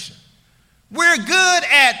situation? We're good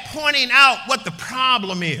at pointing out what the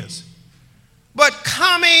problem is. But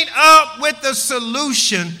coming up with the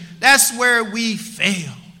solution, that's where we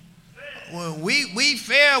fail. When we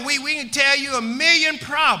fail, we can tell you a million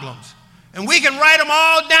problems. And we can write them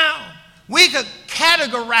all down. We could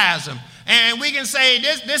categorize them. And we can say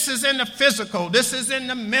this is in the physical, this is in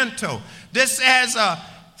the mental, this has a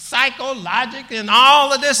psychological and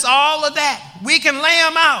all of this, all of that. We can lay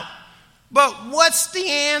them out. But what's the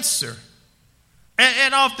answer?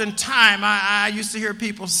 And oftentimes I used to hear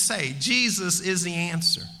people say, Jesus is the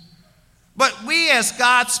answer. But we as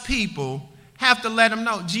God's people have to let them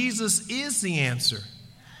know Jesus is the answer.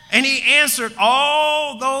 And he answered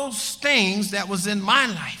all those things that was in my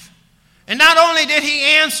life. And not only did he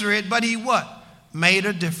answer it, but he what? Made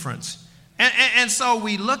a difference. And so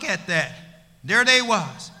we look at that. There they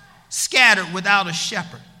was, scattered without a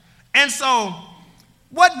shepherd. And so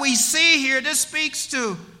what we see here, this speaks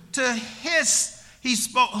to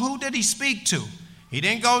who did he speak to? He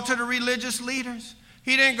didn't go to the religious leaders.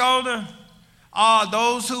 He didn't go to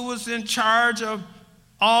those who was in charge of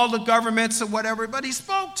all the governments or whatever, but he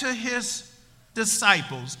spoke to his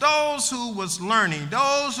disciples, those who was learning,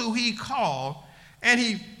 those who he called, and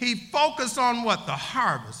he focused on what? The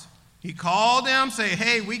harvest. He called them, say,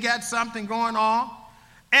 hey, we got something going on.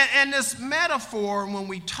 And this metaphor, when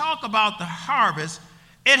we talk about the harvest,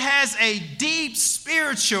 it has a deep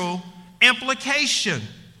spiritual implication.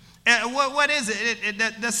 And what is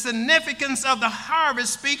it? The significance of the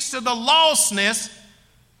harvest speaks to the lostness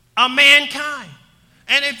of mankind.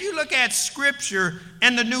 And if you look at Scripture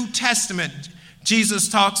in the New Testament, Jesus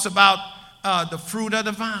talks about the fruit of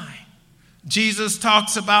the vine. Jesus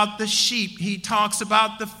talks about the sheep. He talks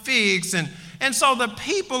about the figs. And so the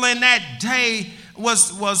people in that day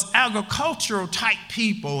was agricultural type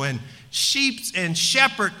people and sheep and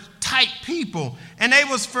shepherd type people. And they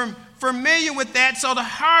was familiar with that. So the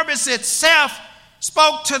harvest itself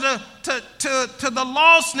spoke to the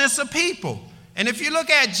lostness of people. And if you look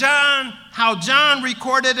at John, how John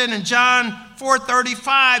recorded it in John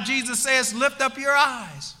 4:35, Jesus says, lift up your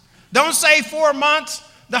eyes. Don't say 4 months,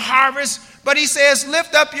 the harvest, but he says,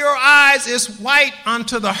 lift up your eyes, it's white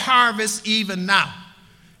unto the harvest even now.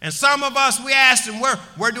 And some of us, we ask them,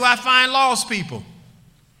 where do I find lost people?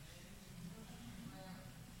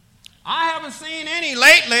 I haven't seen any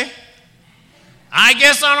lately. I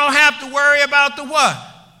guess I don't have to worry about the what?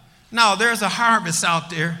 No, there's a harvest out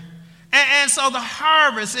there. And so the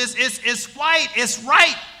harvest is white, it's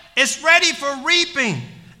ripe, it's ready for reaping,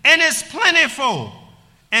 and it's plentiful.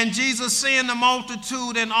 And Jesus, seeing the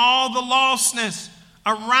multitude and all the lostness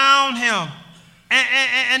around him,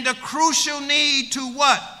 and the crucial need to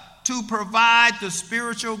what? To provide the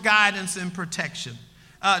spiritual guidance and protection.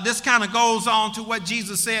 This kind of goes on to what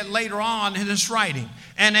Jesus said later on in his writing.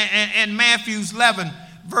 And Matthew 11,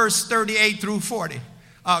 verse 38 through 40.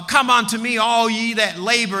 Come unto me, all ye that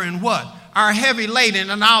labor and what? Are heavy laden,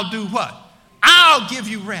 and I'll do what? I'll give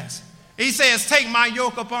you rest. He says, take my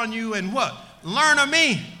yoke upon you and what? Learn of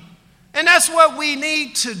me. And that's what we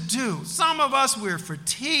need to do. Some of us, we're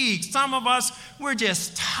fatigued. Some of us, we're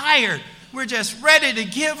just tired. We're just ready to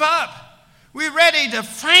give up. We're ready to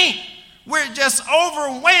faint. We're just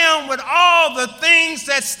overwhelmed with all the things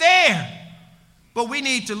that's there. But we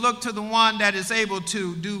need to look to the one that is able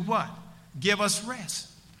to do what? Give us rest.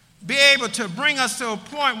 Be able to bring us to a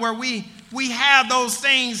point where we have those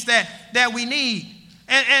things that we need.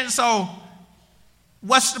 And so,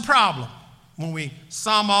 what's the problem? when we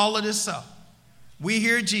sum all of this up, we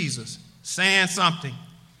hear Jesus saying something.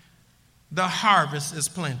 The harvest is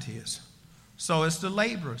plenteous. So it's the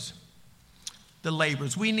laborers. The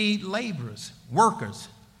laborers. We need laborers, workers.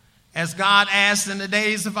 As God asked in the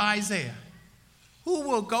days of Isaiah, who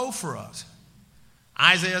will go for us?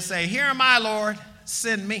 Isaiah say, here am I, Lord,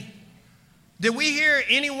 send me. Did we hear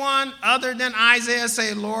anyone other than Isaiah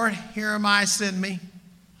say, Lord, here am I, send me?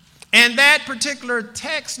 And that particular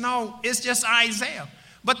text, no, it's just Isaiah.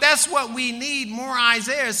 But that's what we need, more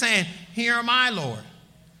Isaiah saying, here am I, Lord.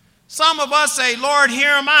 Some of us say, Lord,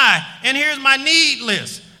 here am I, and here's my need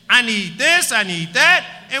list. I need this, I need that.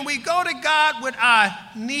 And we go to God with our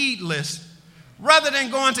need list rather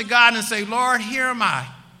than going to God and say, Lord, here am I.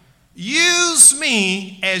 Use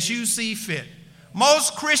me as you see fit.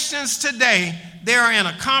 Most Christians today, they're in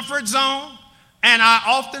a comfort zone. And I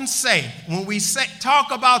often say, when we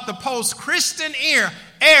talk about the post-Christian era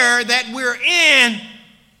that we're in,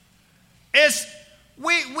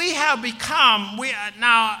 we have become,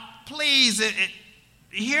 now please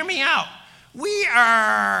hear me out.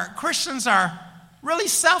 Christians are really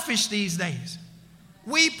selfish these days.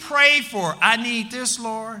 We pray for, I need this,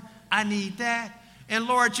 Lord, I need that. And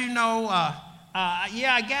Lord, yeah,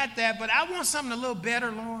 I got that, but I want something a little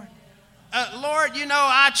better, Lord. Lord,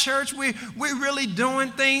 our church, we're really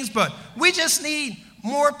doing things, but we just need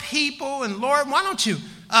more people. And Lord, why don't you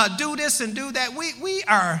do this and do that? We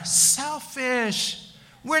are selfish.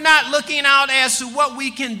 We're not looking out as to what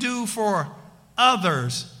we can do for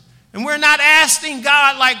others. And we're not asking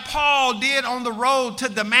God like Paul did on the road to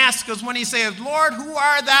Damascus when he says, Lord, who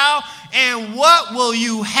art thou and what will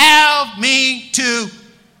you have me to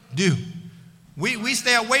do? We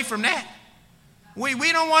stay away from that.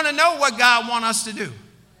 We don't want to know what God wants us to do.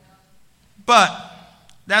 But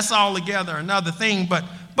that's altogether another thing. But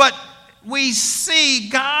we see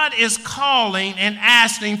God is calling and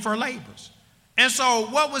asking for laborers. And so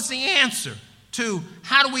what was the answer to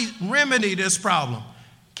how do we remedy this problem?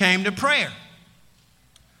 Came to prayer.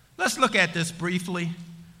 Let's look at this briefly.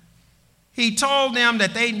 He told them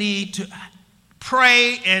that they need to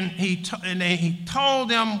pray, and he told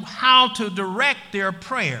them how to direct their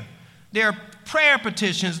prayer, their prayer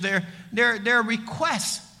petitions, their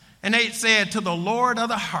requests. And they said to the Lord of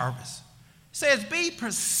the harvest, he says, be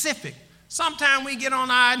specific. Sometimes we get on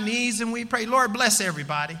our knees and we pray, Lord, bless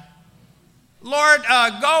everybody. Lord,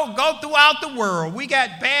 go throughout the world. We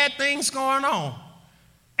got bad things going on.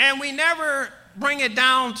 And we never bring it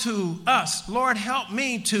down to us. Lord, help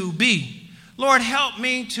me to be. Lord, help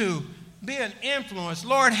me to be an influence.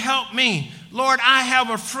 Lord, help me. Lord, I have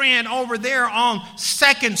a friend over there on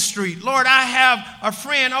 2nd Street. Lord, I have a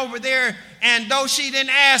friend over there, and though she didn't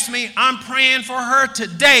ask me, I'm praying for her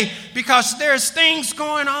today because there's things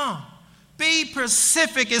going on. Be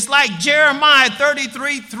specific. It's like Jeremiah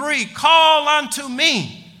 33:3. Call unto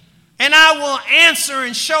me, and I will answer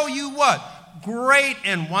and show you what? Great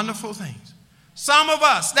and wonderful things. Some of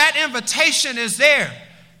us, that invitation is there.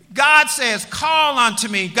 God says, call unto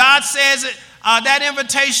me. God says it, that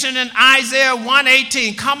invitation in Isaiah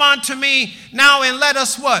 1:18, come unto me now and let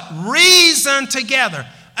us what? Reason together.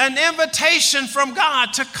 An invitation from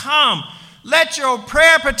God to come. Let your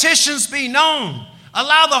prayer petitions be known.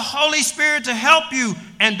 Allow the Holy Spirit to help you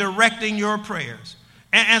in directing your prayers.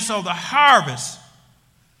 And so the harvest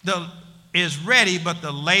is ready, but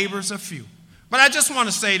the labors are few. But I just want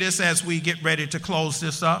to say this as we get ready to close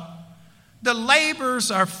this up. The labors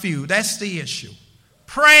are few. That's the issue.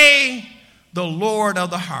 Pray the Lord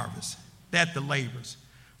of the harvest, that the labors.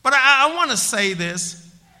 But I want to say this.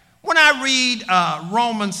 When I read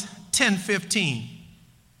Romans 10:15,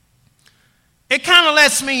 it kind of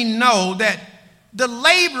lets me know that the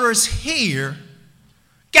laborers here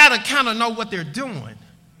got to kind of know what they're doing.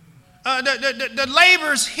 The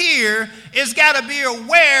laborers here is got to be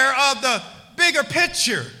aware of the bigger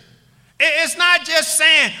picture. It's not just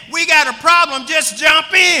saying, we got a problem, just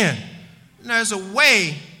jump in. There's a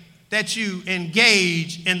way that you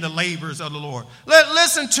engage in the labors of the Lord.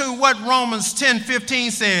 Listen to what Romans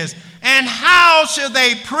 10:15 says. And how shall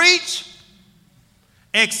they preach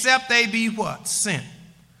except they be what? Sent.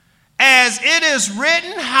 As it is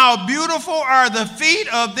written, how beautiful are the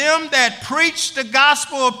feet of them that preach the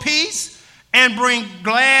gospel of peace and bring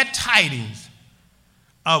glad tidings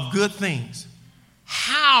of good things.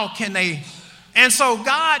 How can they? And so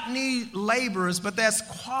God needs laborers, but that's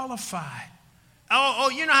qualified. Oh,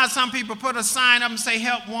 you know how some people put a sign up and say,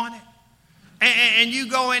 help wanted? And you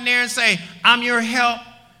go in there and say, I'm your help.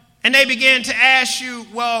 And they begin to ask you,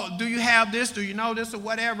 well, do you have this? Do you know this or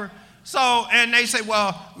whatever? So, and they say,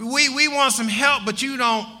 well, we want some help, but you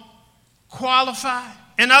don't qualify.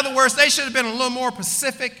 In other words, they should have been a little more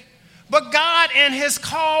specific. But God, in his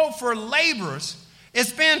call for laborers,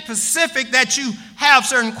 it's been specific that you have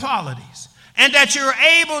certain qualities and that you're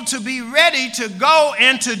able to be ready to go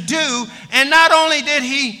and to do. And not only did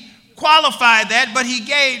he qualify that, but he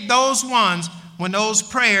gave those ones, when those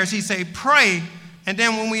prayers, he said, pray. And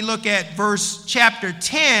then when we look at chapter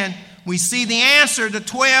 10, we see the answer. The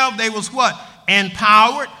 12, they was what?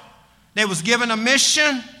 Empowered. They was given a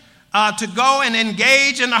mission to go and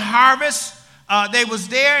engage in the harvest. They was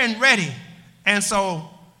there and ready. And so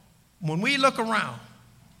when we look around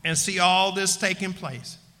and see all this taking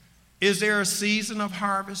place, is there a season of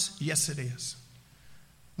harvest? Yes, it is.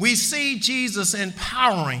 We see Jesus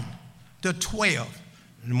empowering the 12.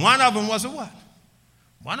 And one of them was a what?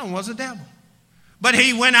 One of them was a devil. But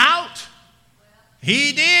he went out.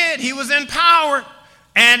 He did. He was empowered.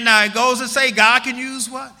 And it goes to say God can use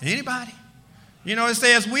what? Anybody. You know, it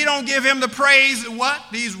says we don't give him the praise. What?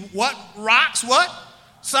 These what? Rocks? What?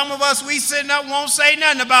 Some of us, we sitting up won't say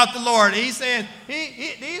nothing about the Lord. He said,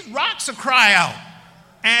 these rocks will cry out.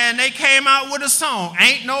 And they came out with a song.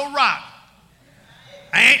 Ain't no rock.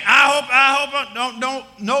 I hope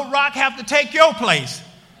no rock have to take your place.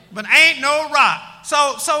 But ain't no rock.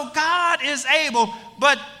 So God is able,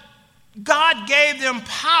 but God gave them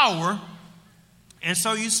power. And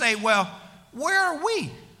so you say, well, where are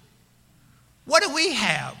we? What do we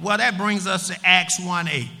have? Well, that brings us to Acts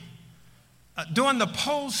 1:8. During the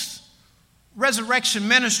post-resurrection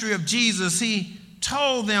ministry of Jesus, he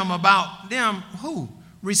told them about them who?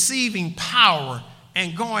 Receiving power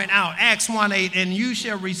and going out. Acts 1:8, and you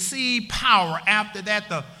shall receive power. After that,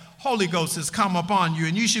 the Holy Ghost has come upon you,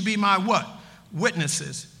 and you should be my what?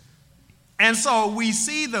 Witnesses. And so we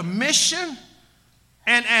see the mission,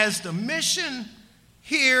 and as the mission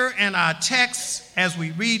here in our text, as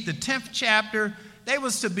we read the 10th chapter, they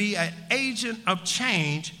was to be an agent of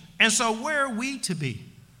change. And so where are we to be?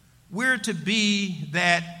 We're to be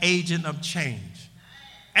that agent of change.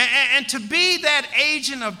 And to be that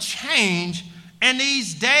agent of change in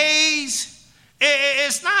these days,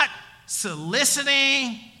 it's not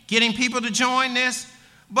soliciting, getting people to join this,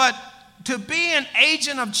 but to be an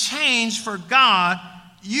agent of change for God,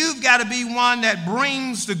 you've got to be one that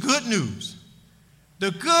brings the good news.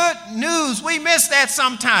 The good news, we miss that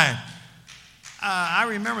sometime. I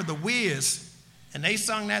remember the Wiz, and they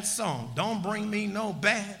sung that song, Don't Bring Me No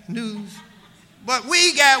Bad News. But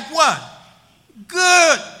we got what?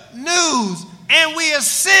 Good news, and we are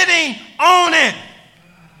sitting on it.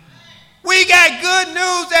 We got good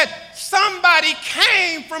news that somebody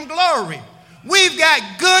came from glory. We've got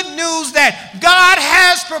good news that God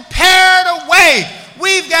has prepared a way.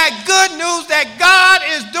 We've got good news that God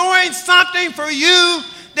is doing something for you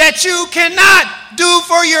that you cannot do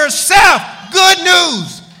for yourself. Good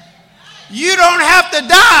news. You don't have to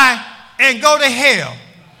die and go to hell.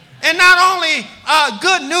 And not only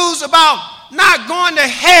good news about not going to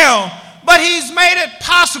hell, but he's made it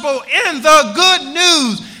possible in the good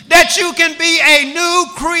news that you can be a new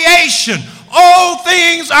creation. Old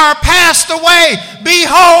things are passed away.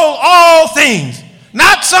 Behold, all things,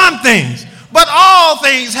 not some things, but all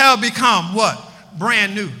things have become what?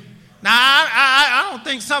 Brand new. Now, I don't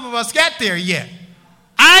think some of us got there yet.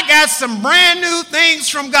 I got some brand new things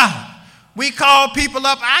from God. We call people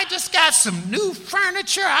up, I just got some new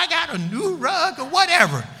furniture, I got a new rug or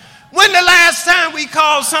whatever. When the last time we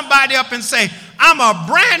called somebody up and say, I'm a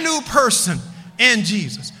brand new person in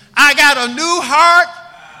Jesus. I got a new heart.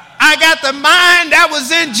 I got the mind that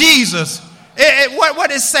was in Jesus.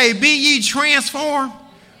 What it say? Be ye transformed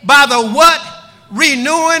by the what?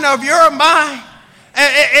 Renewing of your mind.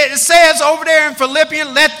 It says over there in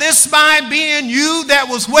Philippians, let this mind be in you that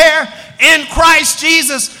was where? In Christ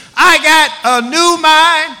Jesus. I got a new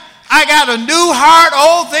mind. I got a new heart.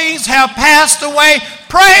 Old things have passed away.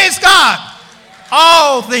 Praise God.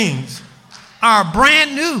 All things are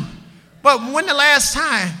brand new. But when the last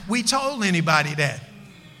time we told anybody that?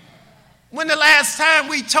 When the last time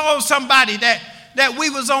we told somebody that we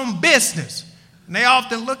was on business? And they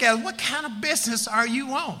often look at, what kind of business are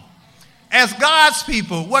you on? As God's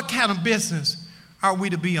people, what kind of business are we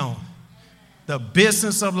to be on? The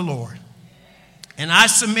business of the Lord. And I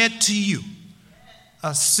submit to you,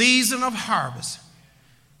 a season of harvest.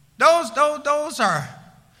 Those are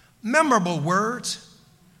memorable words.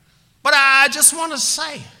 But I just want to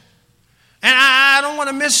say, and I don't want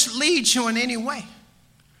to mislead you in any way,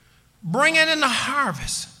 bringing in the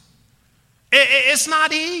harvest, it's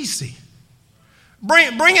not easy.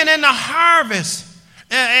 Bringing in the harvest,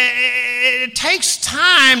 it takes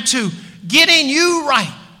time to getting you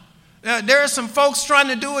right. There are some folks trying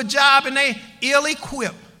to do a job and they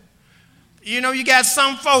ill-equipped. You know, you got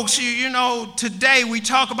some folks, today we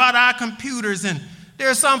talk about our computers, and there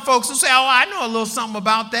are some folks who say, oh, I know a little something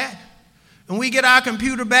about that. And we get our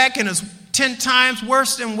computer back and it's 10 times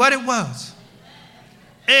worse than what it was.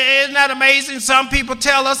 Isn't that amazing? Some people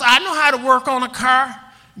tell us, I know how to work on a car.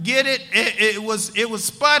 Get it? It was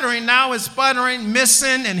sputtering. Now it's sputtering,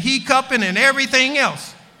 missing, and hiccuping, and everything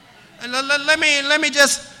else. And let me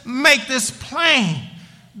just make this plain.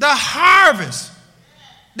 The harvest.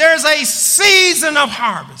 There's a season of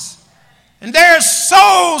harvest. And there's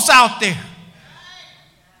souls out there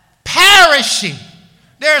perishing.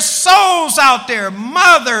 There's souls out there,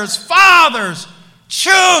 mothers, fathers,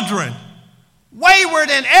 children, wayward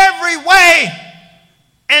in every way.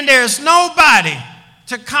 And there's nobody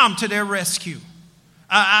to come to their rescue.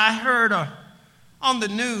 I heard on the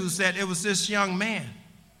news that it was this young man,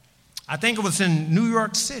 I think it was in New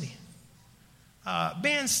York City,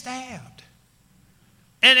 being stabbed.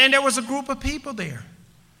 And there was a group of people there.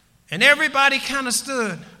 And everybody kind of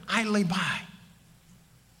stood idly by.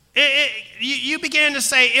 You began to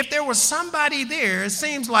say, if there was somebody there, it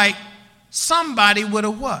seems like somebody would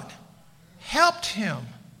have what? Helped him.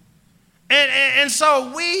 And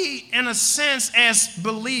so we, in a sense, as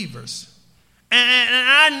believers, and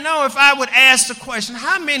I know if I would ask the question,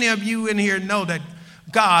 how many of you in here know that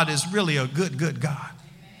God is really a good God?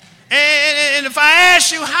 And if I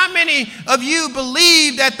ask you, how many of you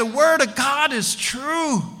believe that the word of God is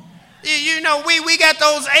true? You know, we got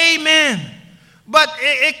those amen. But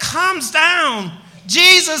it comes down.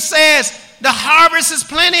 Jesus says the harvest is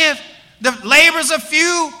plenty, the labors are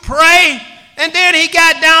few, pray. And then he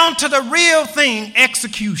got down to the real thing,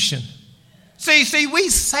 execution. See, we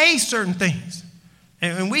say certain things.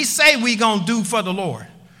 And we say we're going to do for the Lord.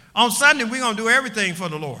 On Sunday, we're going to do everything for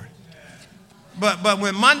the Lord. But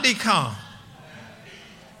when Monday comes,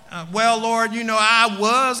 well, Lord, I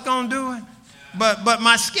was going to do it. But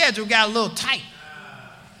my schedule got a little tight.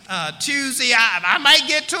 Tuesday, I might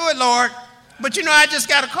get to it, Lord. But, I just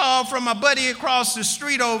got a call from my buddy across the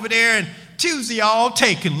street over there. And Tuesday all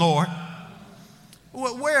taken, Lord.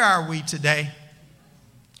 Where are we today?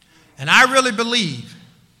 And I really believe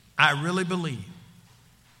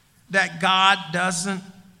that God doesn't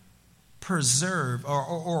preserve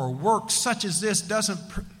or work such as this doesn't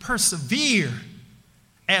persevere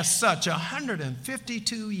as such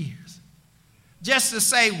 152 years. Just to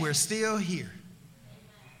say we're still here.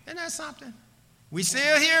 Isn't that something? We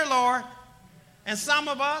still here, Lord. And some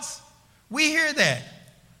of us, we hear that.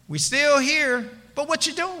 We still here, but what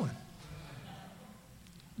you doing?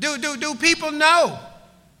 Do people know?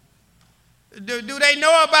 Do they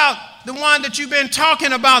know about the one that you've been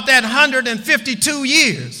talking about that 152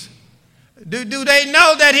 years? Do they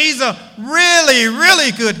know that he's a really,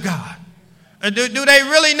 really good God? Do they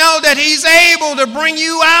really know that he's able to bring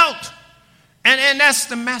you out? And that's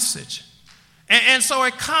the message. And so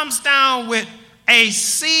it comes down with a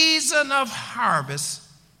season of harvest,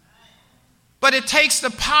 but it takes the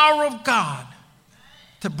power of God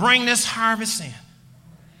to bring this harvest in.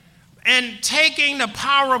 And taking the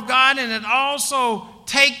power of God, and it also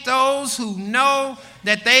take those who know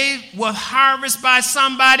that they will harvest by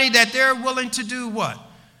somebody that they're willing to do what?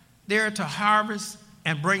 They're to harvest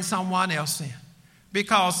and bring someone else in.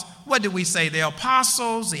 Because what did we say? The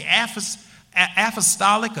apostles, the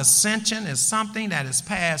apostolic ascension is something that is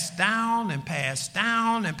passed down and passed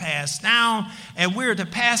down and passed down. And we're to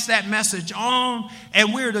pass that message on,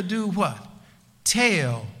 and we're to do what?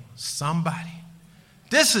 Tell somebody.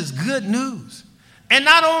 This is good news. And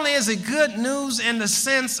not only is it good news in the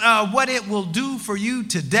sense of what it will do for you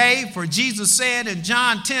today, for Jesus said in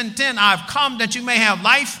John 10:10, I've come that you may have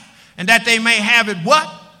life and that they may have it what?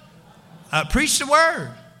 Preach the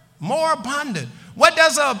word. More abundant. What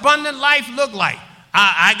does an abundant life look like?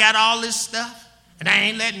 I got all this stuff and I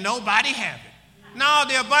ain't letting nobody have it. No,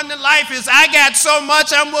 the abundant life is I got so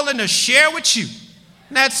much I'm willing to share with you.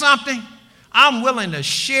 Isn't that something? I'm willing to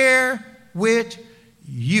share with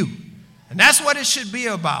you. And that's what it should be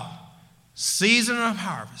about. Season of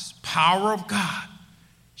harvest, power of God,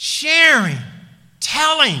 sharing,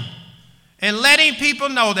 telling, and letting people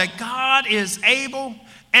know that God is able,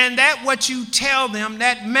 and that what you tell them,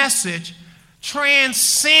 that message,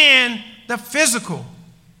 transcend the physical.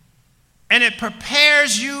 And it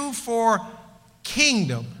prepares you for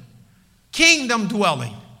kingdom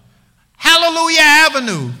dwelling. Hallelujah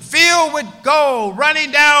Avenue, filled with gold,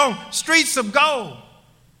 running down streets of gold.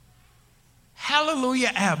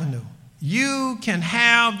 Hallelujah Avenue. You can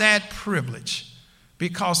have that privilege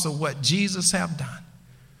because of what Jesus have done.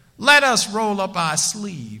 Let us roll up our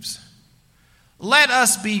sleeves. Let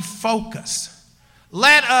us be focused.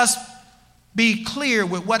 Let us be clear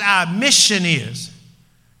with what our mission is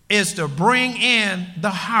to bring in the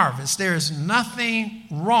harvest. There is nothing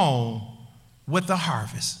wrong with the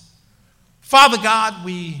harvest. Father God,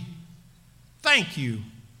 we thank you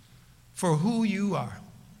for who you are.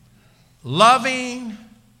 Loving,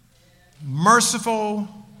 merciful,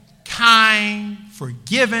 kind,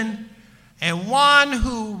 forgiving, and one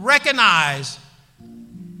who recognizes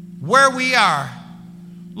where we are.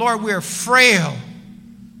 Lord, we're frail.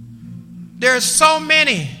 There's so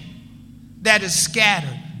many that is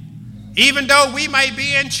scattered. Even though we may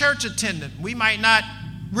be in church attendant, we might not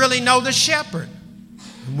really know the shepherd.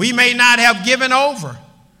 We may not have given over.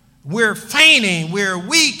 We're fainting, we're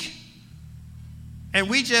weak, and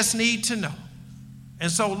we just need to know.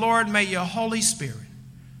 And so, Lord, may your Holy Spirit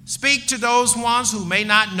speak to those ones who may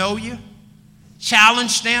not know you,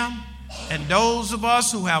 challenge them, and those of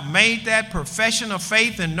us who have made that profession of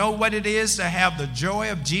faith and know what it is to have the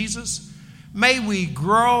joy of Jesus. May we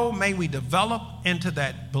grow, may we develop into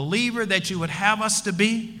that believer that you would have us to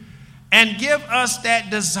be, and give us that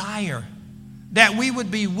desire that we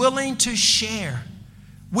would be willing to share.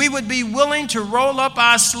 We would be willing to roll up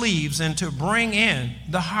our sleeves and to bring in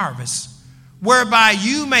the harvest, whereby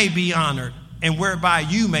you may be honored and whereby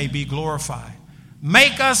you may be glorified.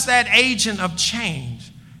 Make us that agent of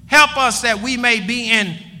change. Help us that we may be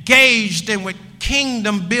engaged in with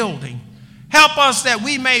kingdom building. Help us that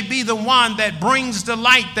we may be the one that brings the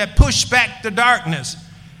light, that push back the darkness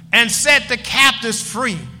and set the captives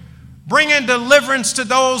free. Bringing deliverance to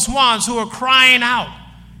those ones who are crying out,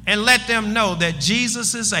 and let them know that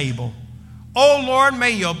Jesus is able. Oh Lord,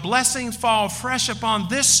 may your blessings fall fresh upon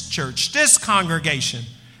this church, this congregation,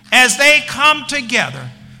 as they come together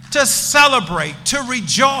to celebrate, to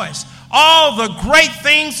rejoice, all the great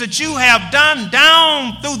things that you have done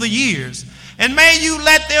down through the years. And may you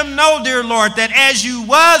let them know, dear Lord, that as you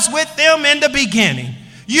was with them in the beginning,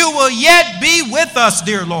 you will yet be with us,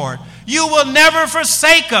 dear Lord. You will never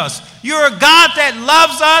forsake us. You're a God that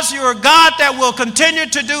loves us. You're a God that will continue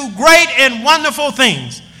to do great and wonderful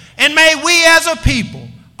things. And may we as a people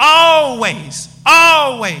always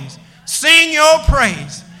sing your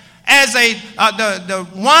praise. As the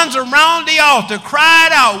ones around the altar cried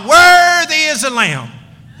out, worthy is the Lamb.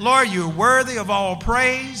 Lord, you're worthy of all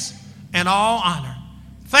praise and all honor.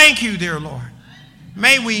 Thank you, dear Lord.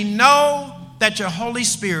 May we know that your Holy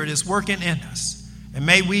Spirit is working in us. And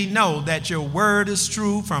may we know that your word is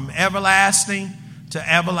true from everlasting to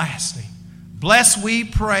everlasting. Bless, we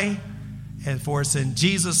pray. And for us in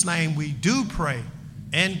Jesus' name we do pray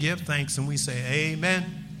and give thanks. And we say amen,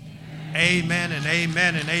 amen, and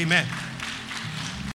amen, and amen.